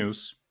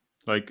homogeneous,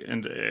 like,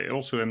 and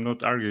also I'm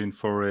not arguing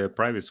for a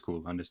private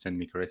school, understand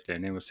me correctly. I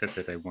never said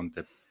that I want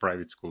the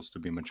private schools to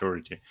be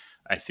majority.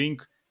 I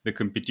think the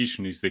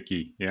competition is the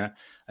key. Yeah,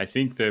 I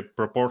think the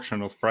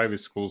proportion of private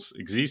schools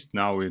exist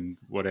now in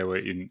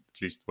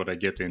at least what I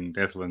get in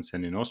Netherlands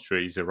and in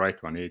Austria is the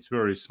right one. It's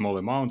very small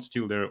amount.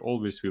 Still, there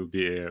always will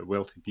be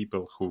wealthy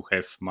people who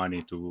have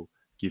money to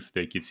give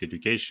their kids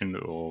education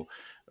or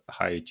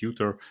hire a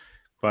tutor,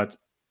 but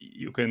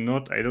you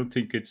cannot. I don't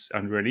think it's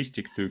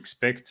unrealistic to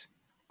expect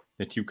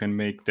that you can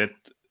make that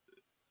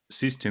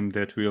system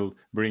that will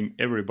bring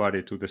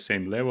everybody to the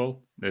same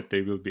level, that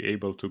they will be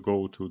able to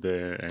go to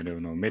the, I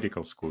don't know,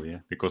 medical school. Yeah,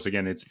 because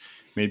again, it's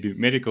maybe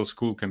medical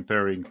school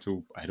comparing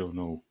to, I don't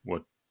know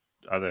what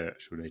other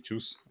should I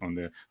choose on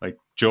the, like,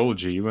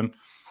 geology even.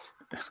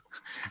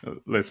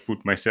 let's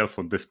put myself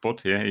on the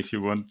spot here. If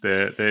you want,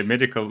 the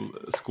medical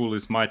school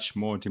is much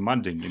more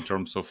demanding in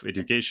terms of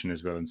education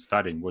as well and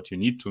studying what you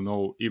need to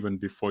know even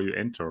before you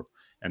enter,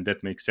 and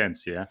that makes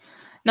sense. Yeah,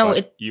 No,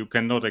 but you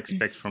cannot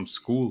expect from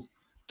school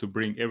to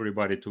bring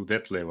everybody to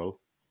that level.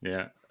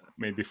 Yeah,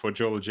 maybe for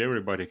geology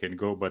everybody can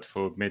go, but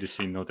for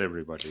medicine not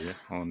everybody. Yeah,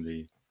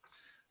 only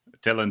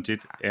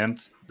talented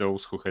and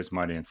those who has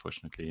money,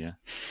 unfortunately. Yeah.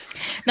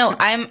 No,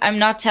 I'm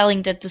not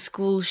telling that the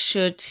school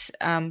should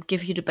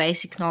give you the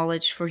basic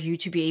knowledge for you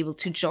to be able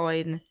to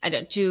join,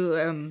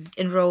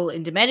 enroll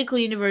in the medical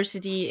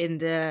university, in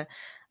the,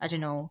 I don't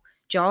know,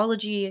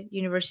 geology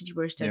university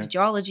where I study Yeah.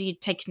 geology,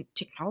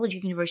 technology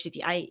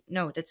university.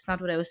 No, that's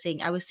not what I was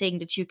saying. I was saying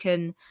that you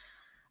can,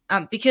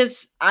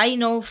 because I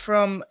know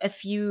from a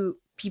few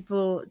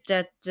people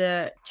that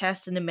the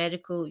test in the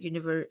medical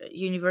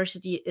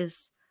university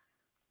is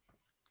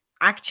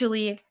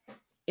actually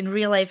in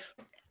real life,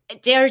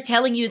 they're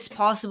telling you it's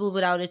possible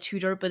without a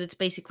tutor, but it's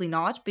basically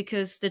not,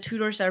 because the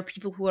tutors are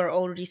people who are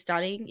already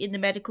studying in the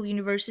medical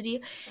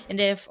university and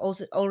they have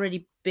also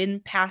already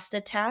been past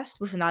the test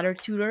with another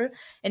tutor,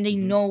 and they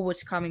know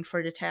what's coming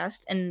for the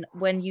test. And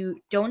when you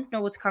don't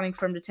know what's coming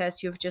from the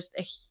test, you have just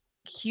a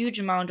huge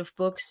amount of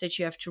books that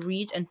you have to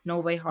read and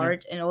know by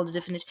heart, and all the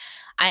definitions.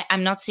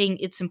 I'm not saying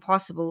it's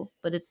impossible,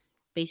 but it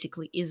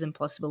basically is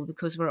impossible,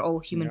 because we're all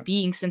human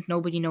beings and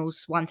nobody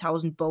knows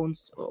 1000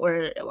 bones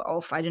or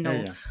of, I don't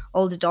know,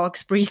 all the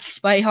dogs breeds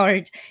by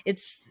heart.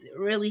 It's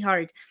really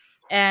hard.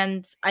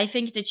 And I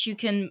think that you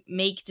can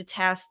make the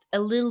test a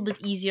little bit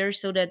easier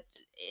so that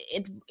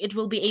it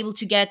will be able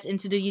to get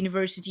into the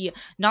university,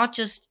 not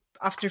just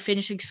after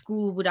finishing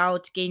school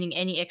without gaining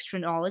any extra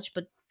knowledge,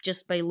 but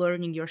just by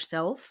learning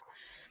yourself.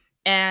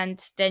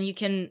 And then you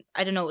can,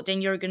 I don't know,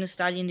 then you're going to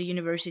study in the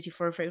university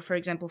for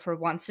example, for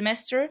 1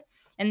 semester,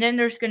 and then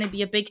there's going to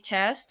be a big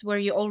test where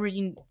you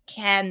already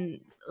can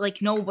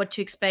like know what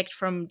to expect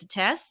from the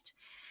test.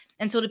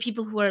 And so the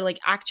people who are like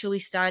actually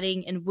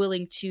studying and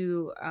willing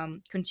to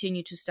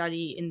continue to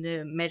study in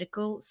the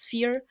medical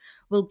sphere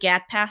will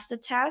get past the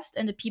test,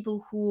 and the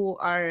people who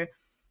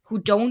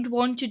don't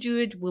want to do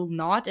it will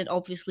not. And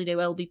obviously there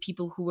will be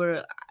people who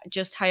will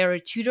just hire a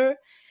tutor,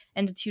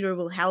 and the tutor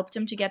will help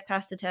them to get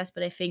past the test.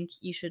 But I think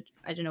you should,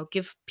 I don't know,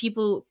 give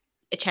people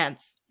a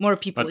chance, more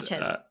people a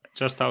chance.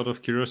 Just out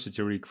of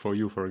curiosity, Rick, for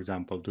you, for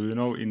example, do you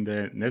know in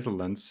the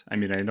Netherlands, I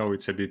mean, I know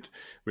it's a bit,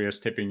 we are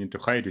stepping into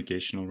higher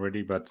education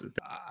already, but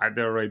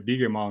there are a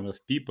big amount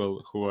of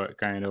people who are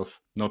kind of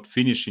not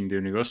finishing the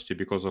university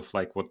because of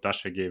like what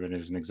Dasha gave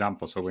as an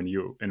example. So when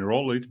you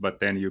enroll it, but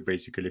then you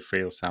basically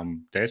fail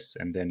some tests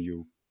and then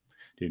you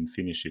didn't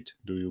finish it.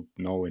 Do you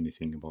know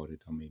anything about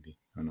it, or maybe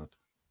or not?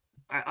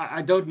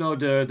 I don't know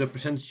the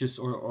percentages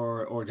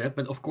or that,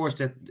 but of course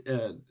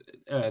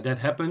that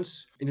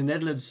happens. In the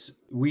Netherlands,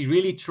 we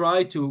really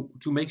try to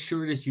make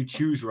sure that you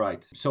choose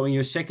right. So in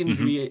your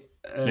secondary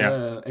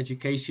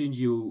education,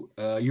 you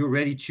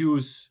already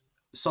choose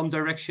some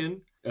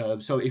direction.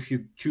 So if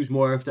you choose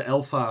more of the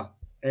alpha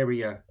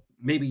area,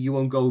 maybe you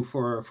won't go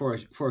for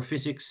a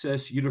physics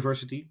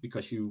university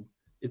because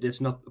that's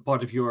not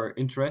part of your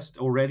interest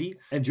already.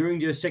 And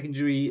during your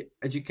secondary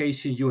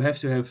education, you have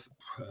to have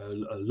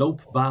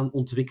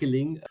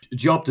loopbaanontwikkeling,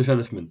 job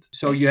development.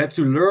 So you have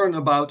to learn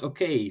about,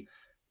 okay,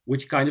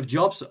 which kind of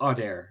jobs are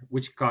there?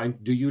 Which kind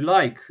do you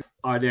like?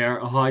 Are there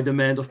a high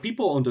demand of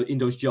people in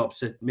those jobs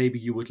that maybe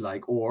you would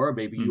like? Or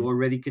maybe you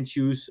already can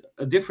choose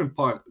a different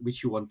part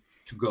which you want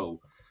to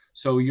go.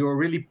 So you're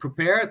really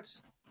prepared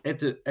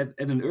at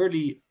an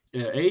early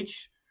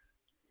age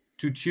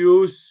to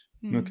choose.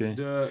 Okay,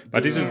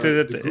 but isn't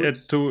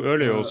it too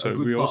early? Also,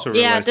 we also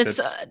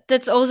realized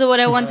that's also what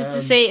I wanted to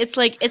say. It's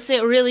like it's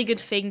a really good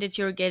thing that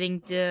you're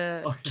getting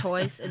the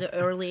choice at an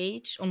early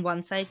age on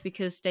one side,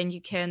 because then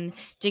you can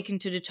dig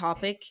into the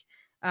topic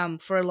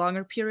for a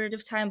longer period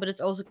of time. But it's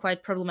also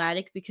quite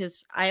problematic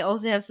because I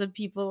also have some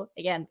people,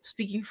 again,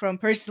 speaking from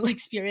personal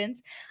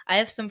experience, I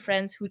have some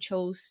friends who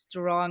chose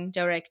the wrong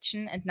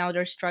direction and now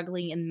they're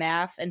struggling in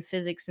math and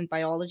physics and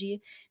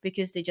biology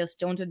because they just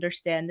don't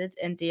understand it,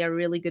 and they are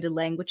really good at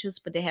languages,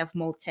 but they have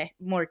more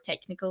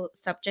technical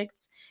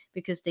subjects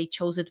because they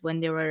chose it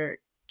when they were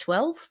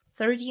 12,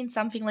 13,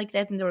 something like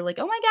that, and they were like,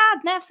 oh my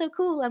god, math's so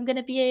cool, I'm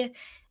gonna be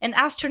an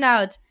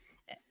astronaut,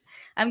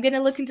 I'm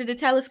gonna look into the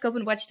telescope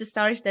and watch the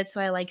stars, that's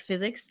why I like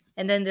physics.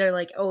 And then they're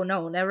like, oh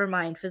no, never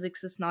mind,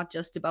 physics is not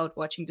just about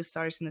watching the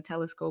stars in the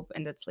telescope.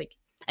 And that's like,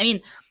 I mean,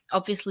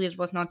 obviously it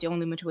was not the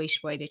only motivation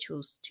why they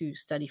chose to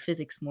study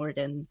physics more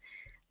than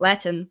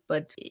Latin,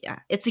 but yeah,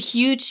 it's a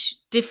huge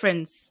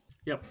difference.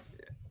 Yep.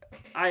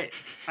 I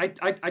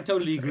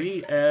totally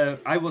agree.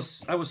 I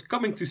was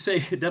coming to say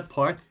that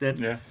part that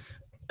in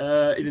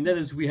the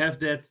Netherlands we have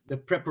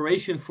that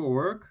preparation for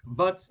work,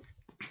 but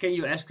can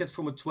you ask that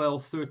from a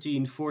 12,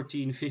 13,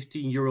 14,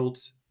 15-year-old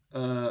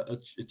a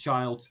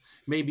child?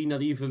 Maybe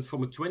not even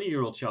from a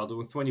 20-year-old child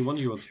or a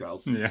 21-year-old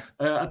child. Yeah.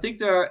 I think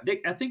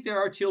there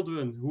are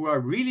children who are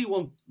really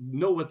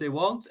know what they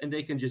want and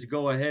they can just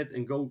go ahead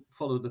and go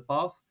follow the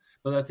path.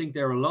 But I think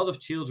there are a lot of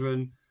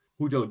children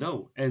who don't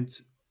know, and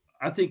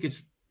I think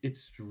it's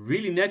it's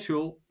really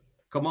natural.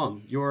 Come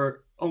on,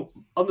 you're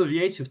under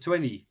the age of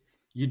 20.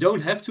 You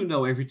don't have to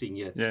know everything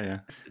yet. Yeah.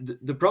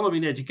 The problem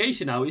in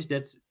education now is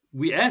that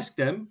we ask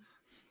them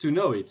to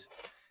know it.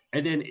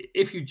 And then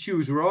if you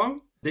choose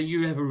wrong, then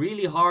you have a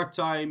really hard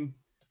time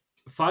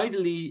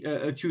finally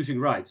choosing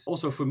right.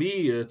 Also for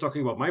me,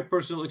 talking about my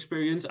personal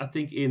experience, I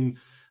think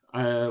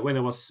when I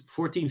was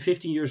 14,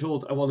 15 years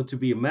old, I wanted to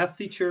be a math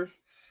teacher.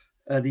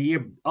 The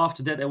year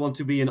after that, I want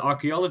to be an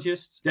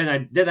archaeologist. Then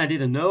I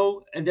didn't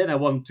know, and then I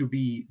want to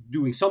be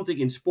doing something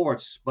in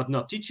sports, but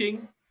not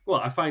teaching.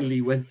 Well, I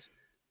finally went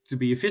to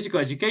be a physical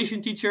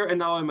education teacher, and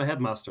now I'm a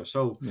headmaster.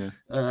 So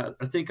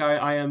I think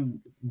I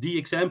am the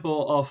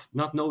example of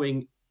not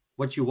knowing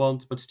what you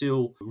want, but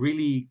still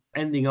really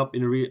ending up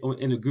in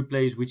a good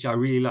place, which I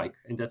really like,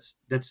 and that's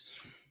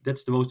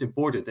the most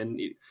important. And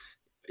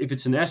if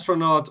it's an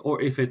astronaut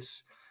or if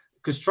it's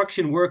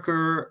construction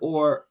worker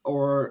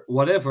or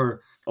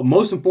whatever, the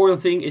most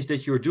important thing is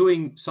that you're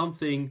doing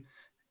something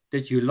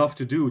that you love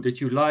to do,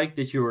 that you like,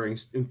 that you're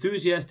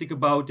enthusiastic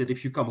about, that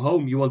if you come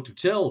home you want to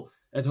tell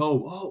at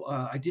home,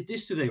 I did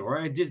this today, or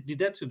I did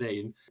that today.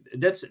 And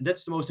that's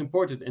the most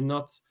important, and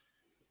not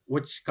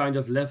which kind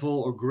of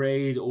level or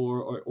grade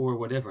or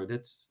whatever.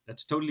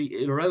 That's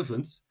totally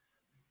irrelevant.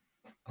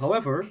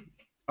 However,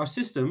 our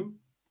system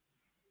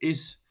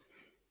is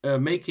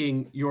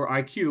making your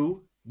IQ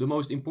the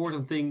most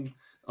important thing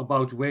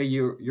about where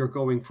you're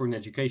going for an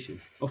education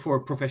or for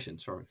a profession.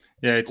 Sorry.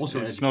 Yeah,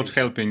 it's not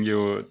helping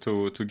you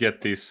to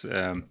get this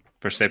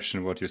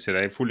perception. What you said,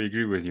 I fully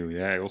agree with you.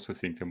 Yeah, I also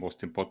think the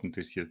most important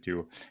is that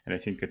and I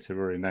think it's a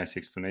very nice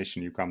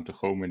explanation. You come to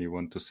home and you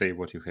want to say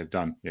what you have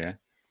done. Yeah,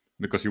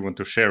 because you want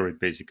to share it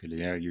basically.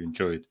 Yeah, you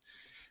enjoy it.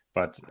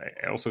 But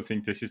I also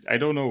think this is, I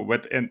don't know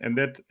what, and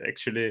that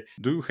actually,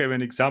 do you have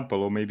an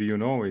example, or maybe you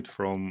know it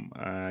from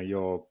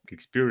your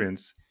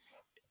experience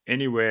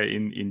anywhere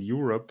in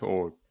Europe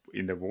or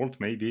in the world,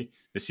 maybe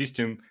the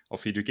system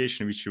of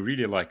education which you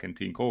really like and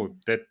think,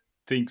 that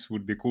things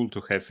would be cool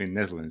to have in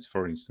Netherlands,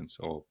 for instance?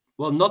 Or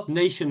well, not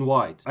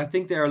nationwide. I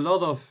think there are a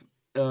lot of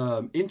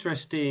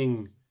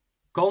interesting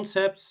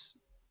concepts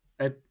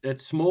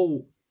at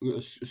small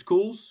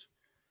schools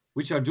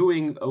which are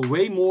doing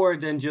way more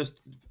than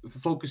just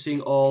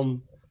focusing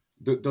on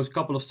those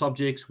couple of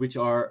subjects which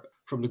are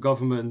from the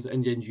government,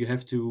 and then you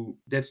have to,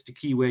 that's the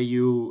key where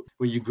you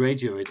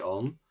graduate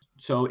on.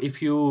 So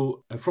if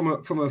you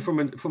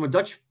from a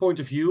Dutch point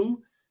of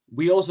view,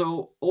 we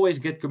also always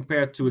get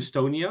compared to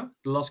Estonia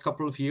the last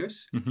couple of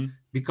years,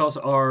 because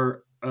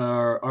our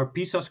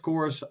PISA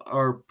scores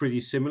are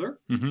pretty similar.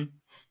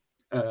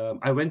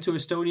 I went to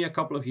Estonia a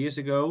couple of years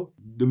ago.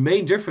 The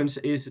main difference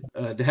is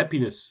the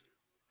happiness.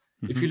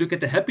 If you look at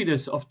the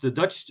happiness of the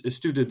Dutch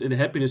student and the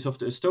happiness of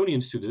the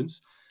Estonian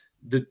students,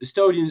 the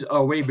Estonians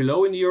are way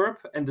below in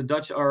Europe and the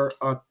Dutch are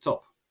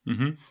top.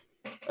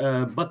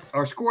 But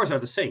our scores are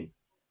the same.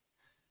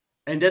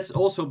 And that's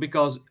also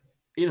because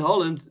in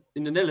Holland,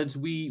 in the Netherlands,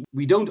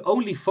 we don't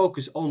only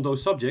focus on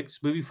those subjects,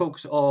 but we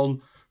focus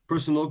on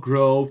personal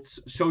growth,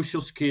 social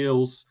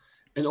skills,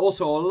 and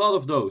also a lot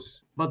of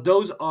those. But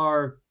those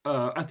are,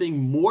 I think,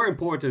 more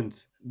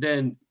important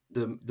than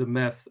the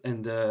math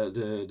and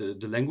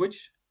the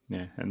language.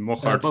 Yeah, and more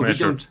hard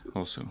measured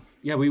also.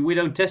 Yeah, we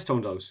don't test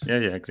on those. Yeah,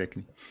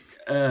 exactly.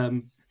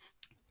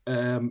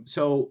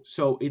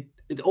 So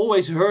it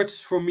always hurts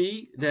for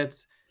me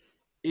that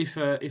if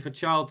a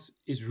child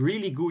is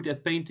really good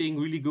at painting,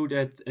 really good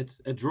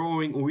at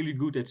drawing, or really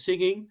good at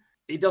singing,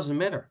 it doesn't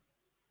matter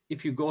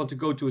if you want to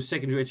go to a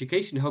secondary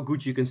education how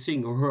good you can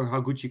sing or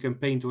how good you can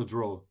paint or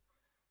draw,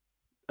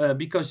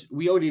 because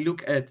we only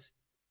look at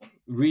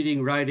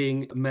reading,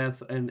 writing,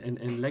 math,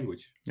 and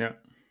language. Yeah.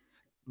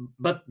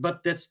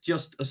 But that's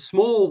just a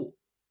small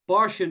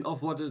portion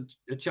of what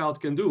a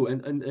child can do,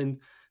 and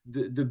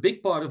the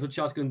big part of a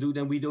child can do,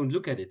 then we don't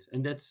look at it,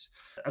 and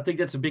I think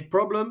that's a big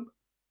problem.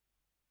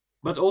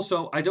 But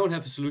also, I don't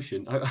have a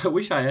solution. I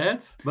wish I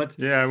had, but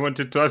yeah, I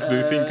wanted to ask: do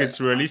you think it's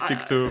realistic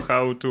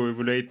how to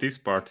evaluate this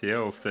part,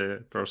 of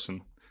the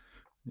person?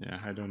 Yeah,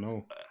 I don't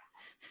know.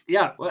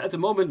 Yeah, well, at the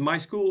moment, my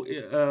school,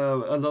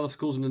 a lot of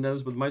schools in the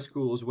Netherlands, but my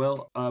school as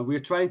well,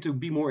 we're trying to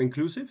be more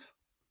inclusive.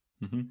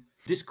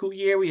 This school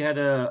year, we had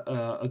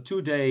a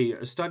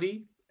 2-day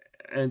study,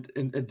 and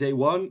at day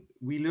one,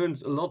 we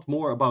learned a lot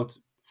more about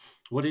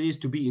what it is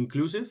to be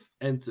inclusive.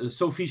 And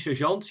Sophie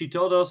Sergeant, she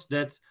told us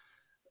that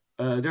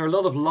there are a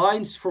lot of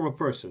lines from a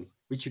person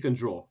which you can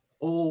draw,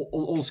 on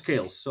all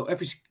scales. So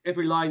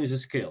every line is a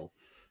scale.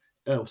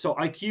 So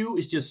IQ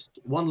is just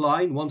one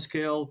line, one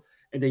scale,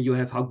 and then you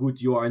have how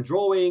good you are in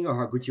drawing or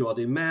how good you are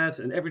in math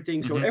and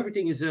everything. So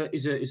everything is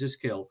a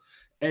scale.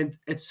 And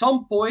at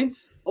some point,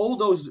 all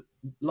those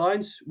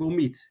lines will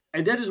meet.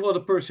 And that is what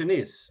a person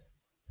is.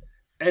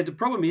 And the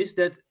problem is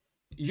that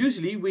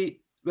usually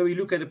when we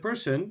look at a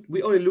person,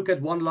 we only look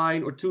at one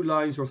line or 2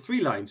 lines or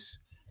 3 lines.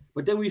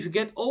 But then we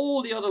forget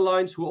all the other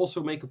lines who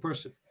also make a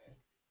person.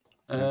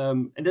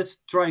 And that's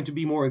trying to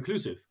be more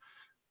inclusive.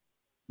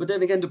 But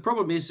then again, the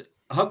problem is,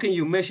 how can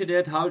you measure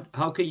that?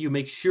 How can you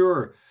make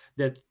sure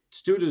that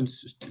children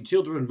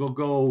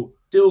will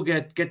still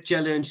get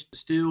challenged,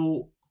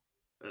 still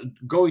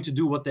going to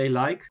do what they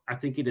like. I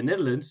think in the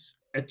Netherlands,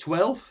 at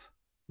 12,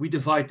 we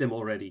divide them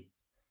already.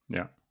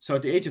 Yeah. So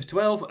at the age of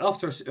 12,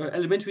 after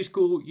elementary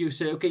school, you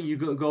say, okay, you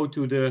go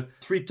to the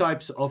 3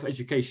 types of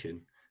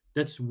education.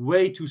 That's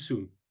way too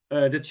soon.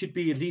 That should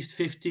be at least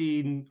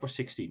 15 or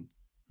 16.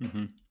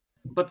 Mm-hmm.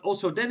 But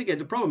also then again,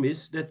 the problem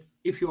is that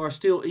if you are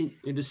still in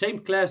the same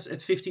class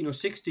at 15 or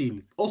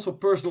 16, also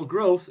personal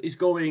growth is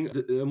going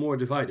more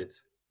divided.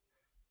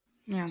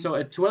 Yeah. So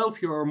at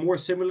 12, you are more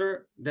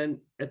similar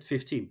than at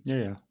 15.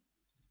 Yeah.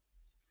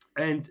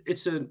 And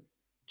it's a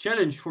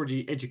challenge for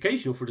the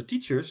education, for the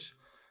teachers,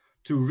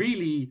 to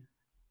really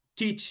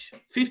teach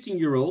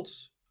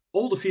 15-year-olds,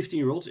 all the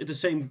 15-year-olds in the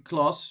same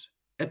class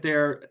at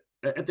their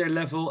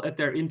level, at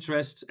their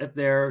interests, at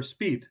their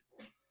speed.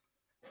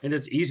 And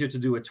that's easier to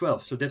do at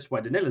 12. So that's why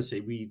the Netherlands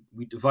say we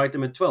divide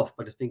them at 12.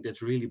 But I think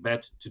that's really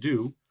bad to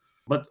do.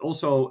 But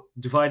also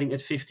dividing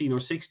at 15 or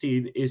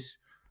 16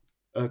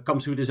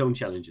 comes with its own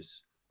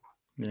challenges.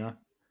 Yeah.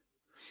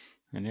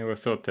 I never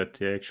thought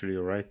that actually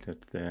you're right,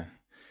 that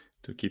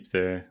to keep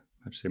the,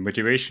 let's say,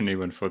 motivation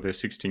even for the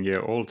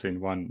 16-year-old in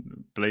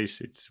one place,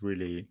 it's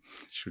really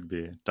should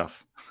be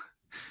tough.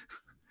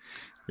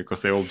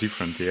 Because they're all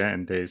different,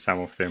 and some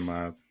of them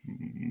are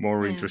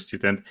more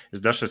interested. And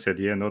as Dasha said,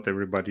 not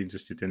everybody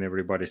interested in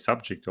everybody's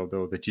subject,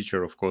 although the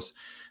teacher, of course,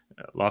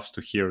 loves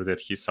to hear that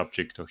his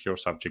subject or her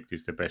subject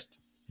is the best.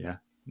 Yeah.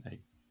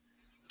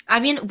 I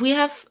mean,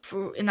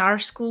 in our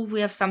school, we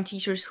have some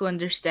teachers who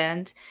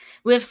understand.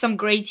 We have some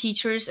great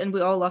teachers, and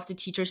we all love the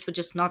teachers, but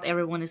just not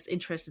everyone is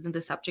interested in the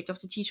subject of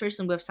the teachers.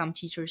 And we have some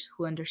teachers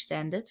who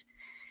understand it,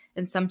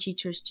 and some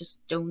teachers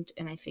just don't.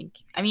 And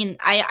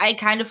I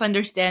kind of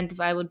understand. If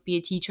I would be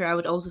a teacher, I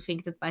would also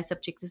think that my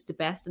subject is the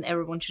best and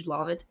everyone should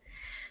love it.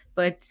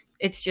 But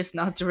it's just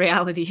not the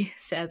reality,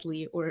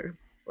 sadly or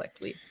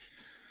luckily.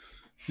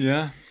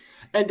 Yeah.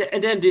 And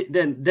then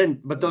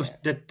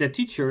the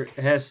teacher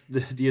has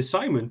the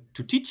assignment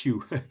to teach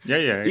you.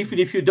 Yeah. Even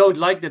if you don't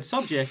like that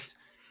subject,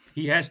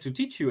 he has to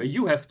teach you, and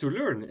you have to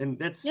learn. And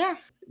that's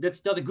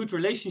not a good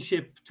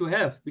relationship to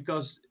have,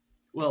 because,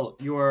 well,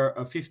 you're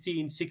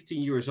 15, 16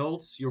 years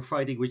old. You're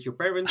fighting with your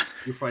parents.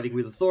 You're fighting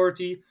with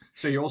authority.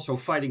 So you're also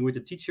fighting with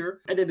the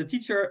teacher. And then the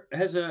teacher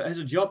has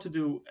a job to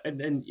do,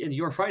 and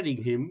you're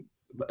fighting him.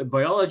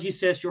 Biology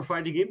says you're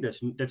fighting him.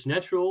 That's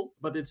natural,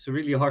 but it's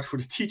really hard for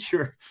the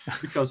teacher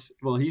because,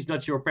 well, he's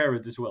not your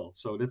parent as well.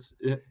 So that's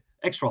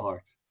extra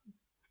hard.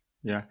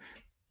 Yeah.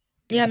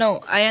 Yeah, no,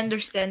 I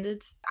understand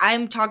it.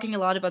 I'm talking a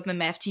lot about my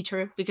math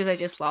teacher because I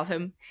just love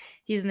him.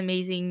 He's an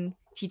amazing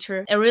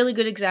teacher. A really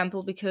good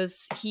example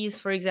because he's,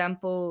 for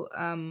example,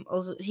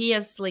 also he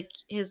has like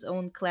his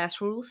own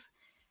class rules.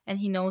 And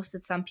he knows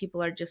that some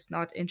people are just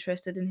not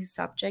interested in his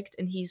subject,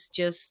 and he's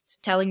just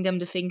telling them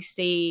the things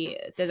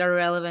that are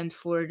relevant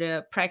for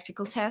the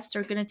practical test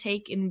they're going to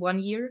take in 1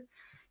 year.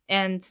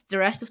 And the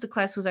rest of the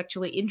class who's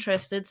actually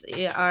interested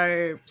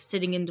are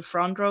sitting in the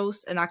front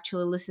rows and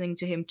actually listening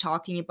to him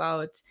talking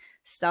about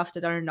stuff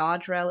that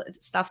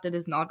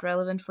is not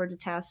relevant for the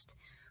test,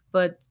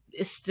 but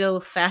is still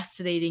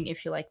fascinating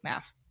if you like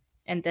math.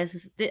 And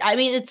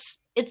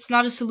it's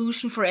not a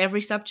solution for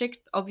every subject,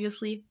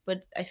 obviously,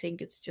 but I think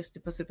it's just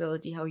a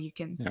possibility how you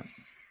can. Yeah.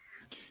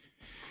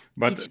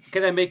 But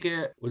can I make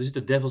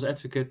the devil's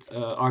advocate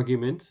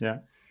argument? Yeah.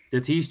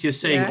 That he's just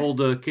saying all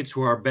the kids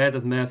who are bad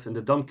at math and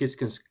the dumb kids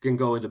can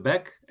go in the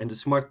back, and the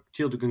smart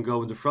children can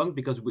go in the front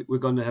because we're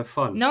going to have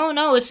fun.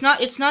 No, it's not.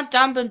 It's not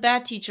dumb and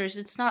bad teachers.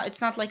 It's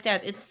not like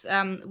that. It's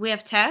we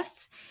have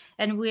tests.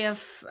 And we have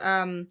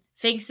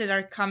things that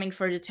are coming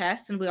for the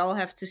test, and we all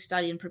have to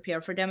study and prepare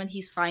for them. And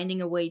he's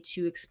finding a way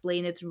to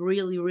explain it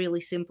really,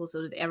 really simple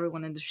so that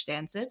everyone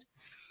understands it.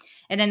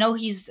 And I know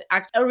he's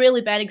a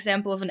really bad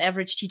example of an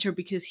average teacher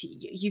because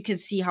you can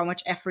see how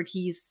much effort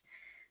he's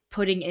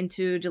putting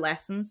into the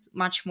lessons,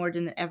 much more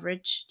than an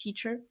average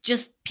teacher.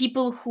 Just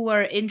people who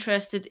are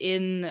interested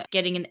in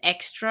getting an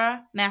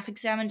extra math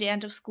exam at the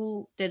end of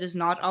school that is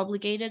not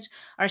obligated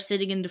are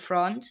sitting in the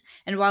front,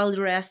 and while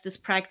the rest is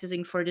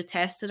practicing for the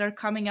tests that are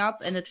coming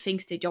up and at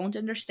things they don't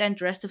understand,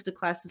 the rest of the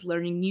class is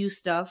learning new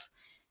stuff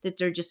that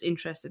they're just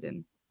interested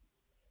in.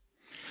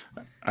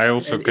 I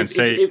also can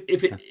say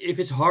if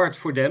it's hard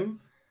for them,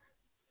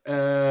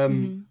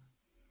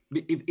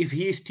 if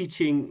he's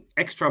teaching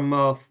extra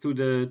math to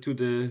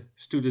the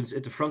students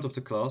at the front of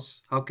the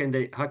class, how can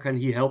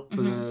he help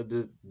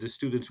the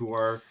students who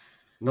are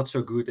not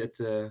so good at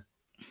the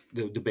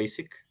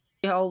basic?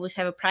 You always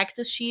have a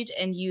practice sheet,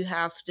 and you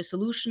have the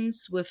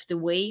solutions with the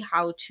way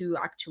how to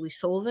actually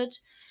solve it.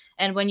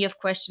 And when you have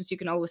questions, you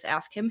can always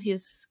ask him.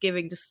 He's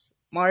giving the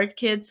smart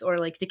kids, or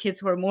like the kids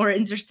who are more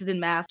interested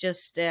in math,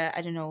 just a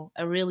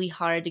really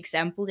hard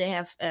example. They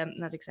have a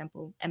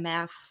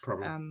math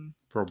problem.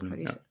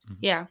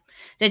 Yeah,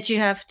 that you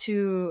have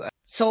to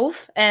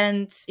solve,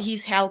 and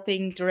he's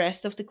helping the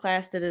rest of the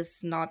class that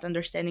is not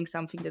understanding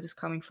something that is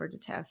coming for the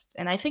test.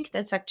 And I think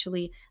that's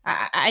actually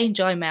I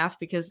enjoy math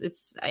because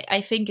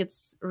I think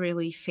it's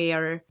really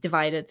fair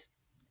divided.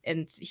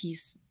 and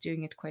he's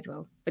doing it quite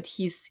well. But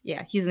he's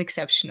an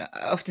exception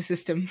of the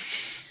system.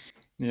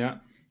 Yeah.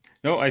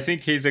 No, I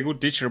think he's a good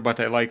teacher, but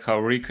I like how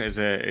Rick,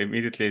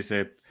 immediately as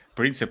a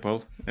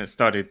principal,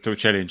 started to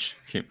challenge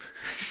him.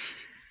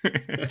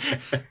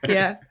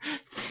 Yeah.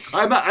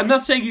 I'm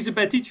not saying he's a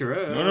bad teacher.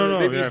 No.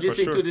 Maybe Yeah, he's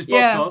listening for to this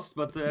Yeah. podcast,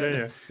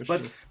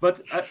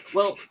 but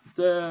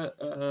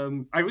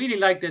I really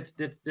like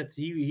that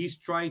he's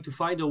trying to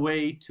find a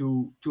way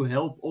to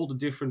help all the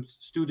different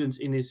students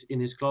in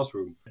his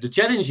classroom. The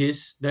challenge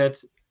is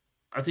that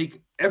I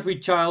think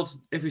every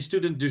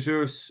student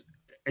deserves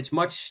as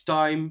much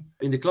time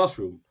in the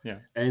classroom. Yeah.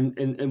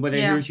 And what I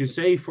Yeah. heard you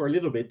say for a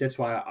little bit, that's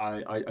why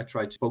I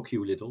tried to poke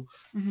you a little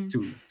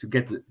to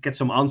get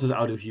some answers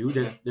out of you.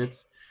 That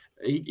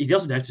he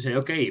doesn't have to say,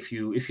 okay, if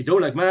you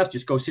don't like math,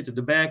 just go sit at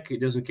the back. He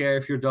doesn't care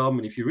if you're dumb,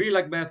 and if you really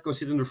like math, go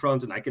sit in the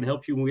front, and I can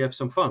help you when we have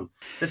some fun.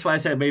 That's why I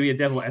said maybe a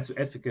devil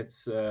advocate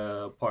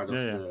part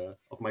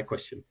of my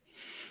question.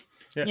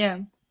 Yeah.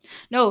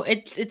 No,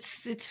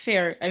 it's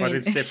fair. I But mean,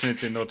 it's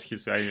definitely not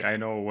his. I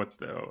know what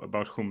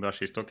about whom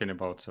Dash is talking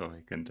about, so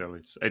I can tell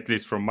it's, at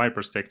least from my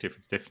perspective,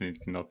 it's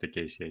definitely not the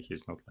case. Yeah,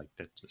 he's not like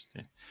that. Just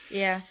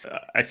yeah.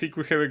 I think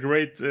we have a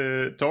great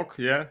talk.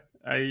 Yeah,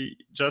 I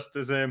just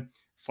as a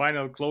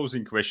final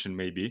closing question,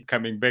 maybe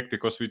coming back,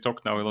 because we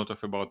talked now a lot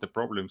about the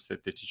problems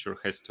that the teacher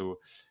has to.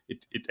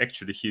 It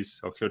actually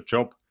his or her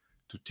job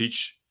to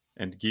teach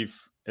and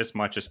give as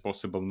much as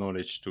possible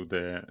knowledge to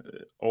the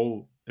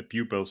all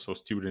pupils or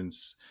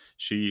students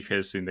she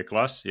has in the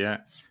class. Yeah.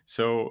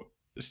 So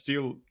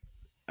still,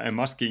 I'm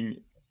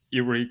asking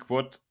Ulrich,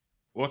 what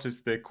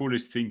is the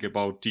coolest thing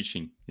about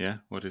teaching? Yeah.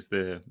 What is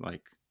the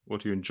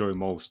what you enjoy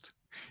most?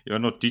 You're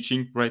not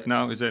teaching right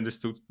now, as I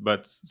understood,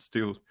 but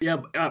still. Yeah,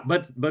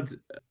 but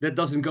that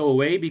doesn't go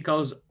away,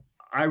 because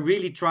I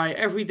really try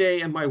every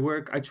day at my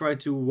work. I try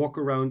to walk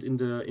around in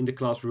the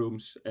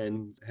classrooms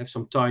and have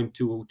some time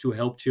to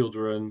help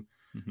children,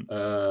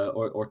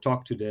 or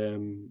talk to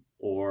them,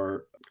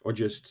 or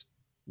just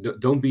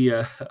don't be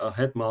a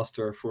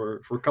headmaster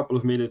for a couple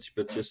of minutes,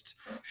 but just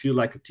feel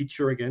like a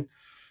teacher again.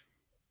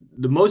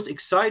 The most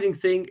exciting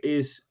thing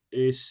is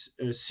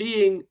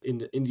seeing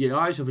in the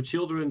eyes of a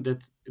children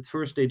that at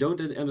first they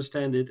don't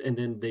understand it, and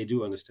then they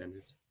do understand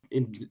it.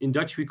 In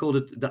Dutch we call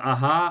it the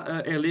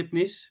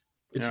aha-erlebnis.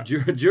 It's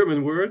a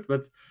German word,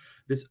 but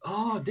that's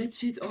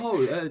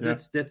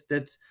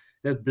it.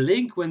 That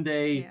blink when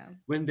they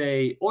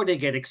or they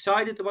get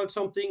excited about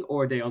something,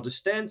 or they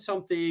understand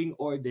something,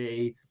 or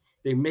they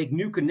make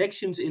new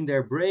connections in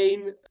their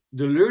brain.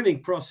 The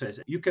learning process,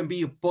 you can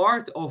be a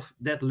part of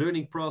that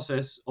learning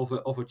process of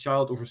a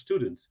child or a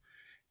student.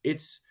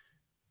 It's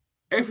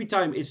every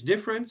time it's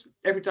different.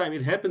 Every time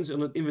it happens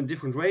in an even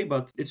different way,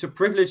 but it's a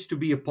privilege to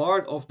be a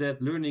part of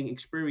that learning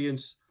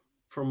experience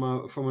from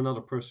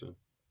another person.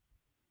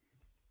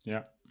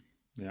 Yeah.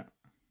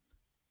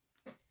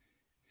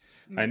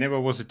 I never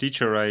was a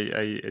teacher.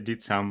 I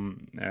did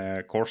some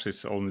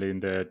courses only in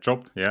the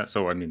job. Yeah.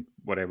 So, I mean,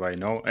 whatever I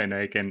know, and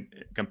I can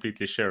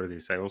completely share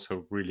this. I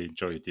also really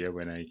enjoy it. Yeah.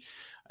 When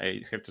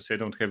I have to say, I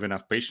don't have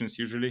enough patience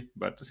usually,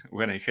 but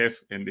when I have,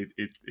 and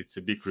it's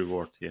a big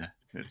reward. Yeah,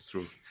 that's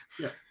true.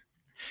 Yeah.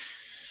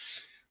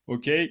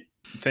 Okay.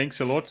 Thanks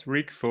a lot,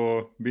 Rick,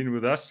 for being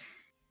with us.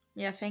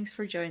 Yeah. Thanks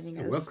for joining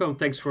us. You're welcome.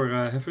 Thanks for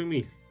having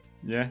me.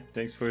 Yeah.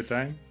 Thanks for your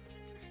time.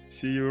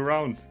 See you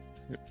around.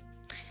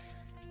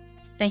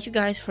 Thank you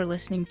guys for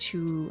listening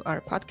to our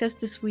podcast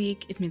this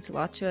week. It means a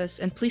lot to us.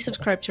 And please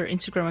subscribe to our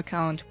Instagram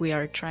account. We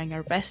are trying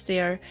our best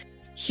there.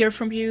 Hear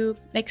from you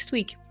next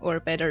week, or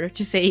better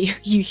to say,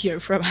 you hear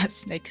from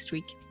us next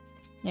week.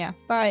 Yeah,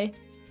 bye.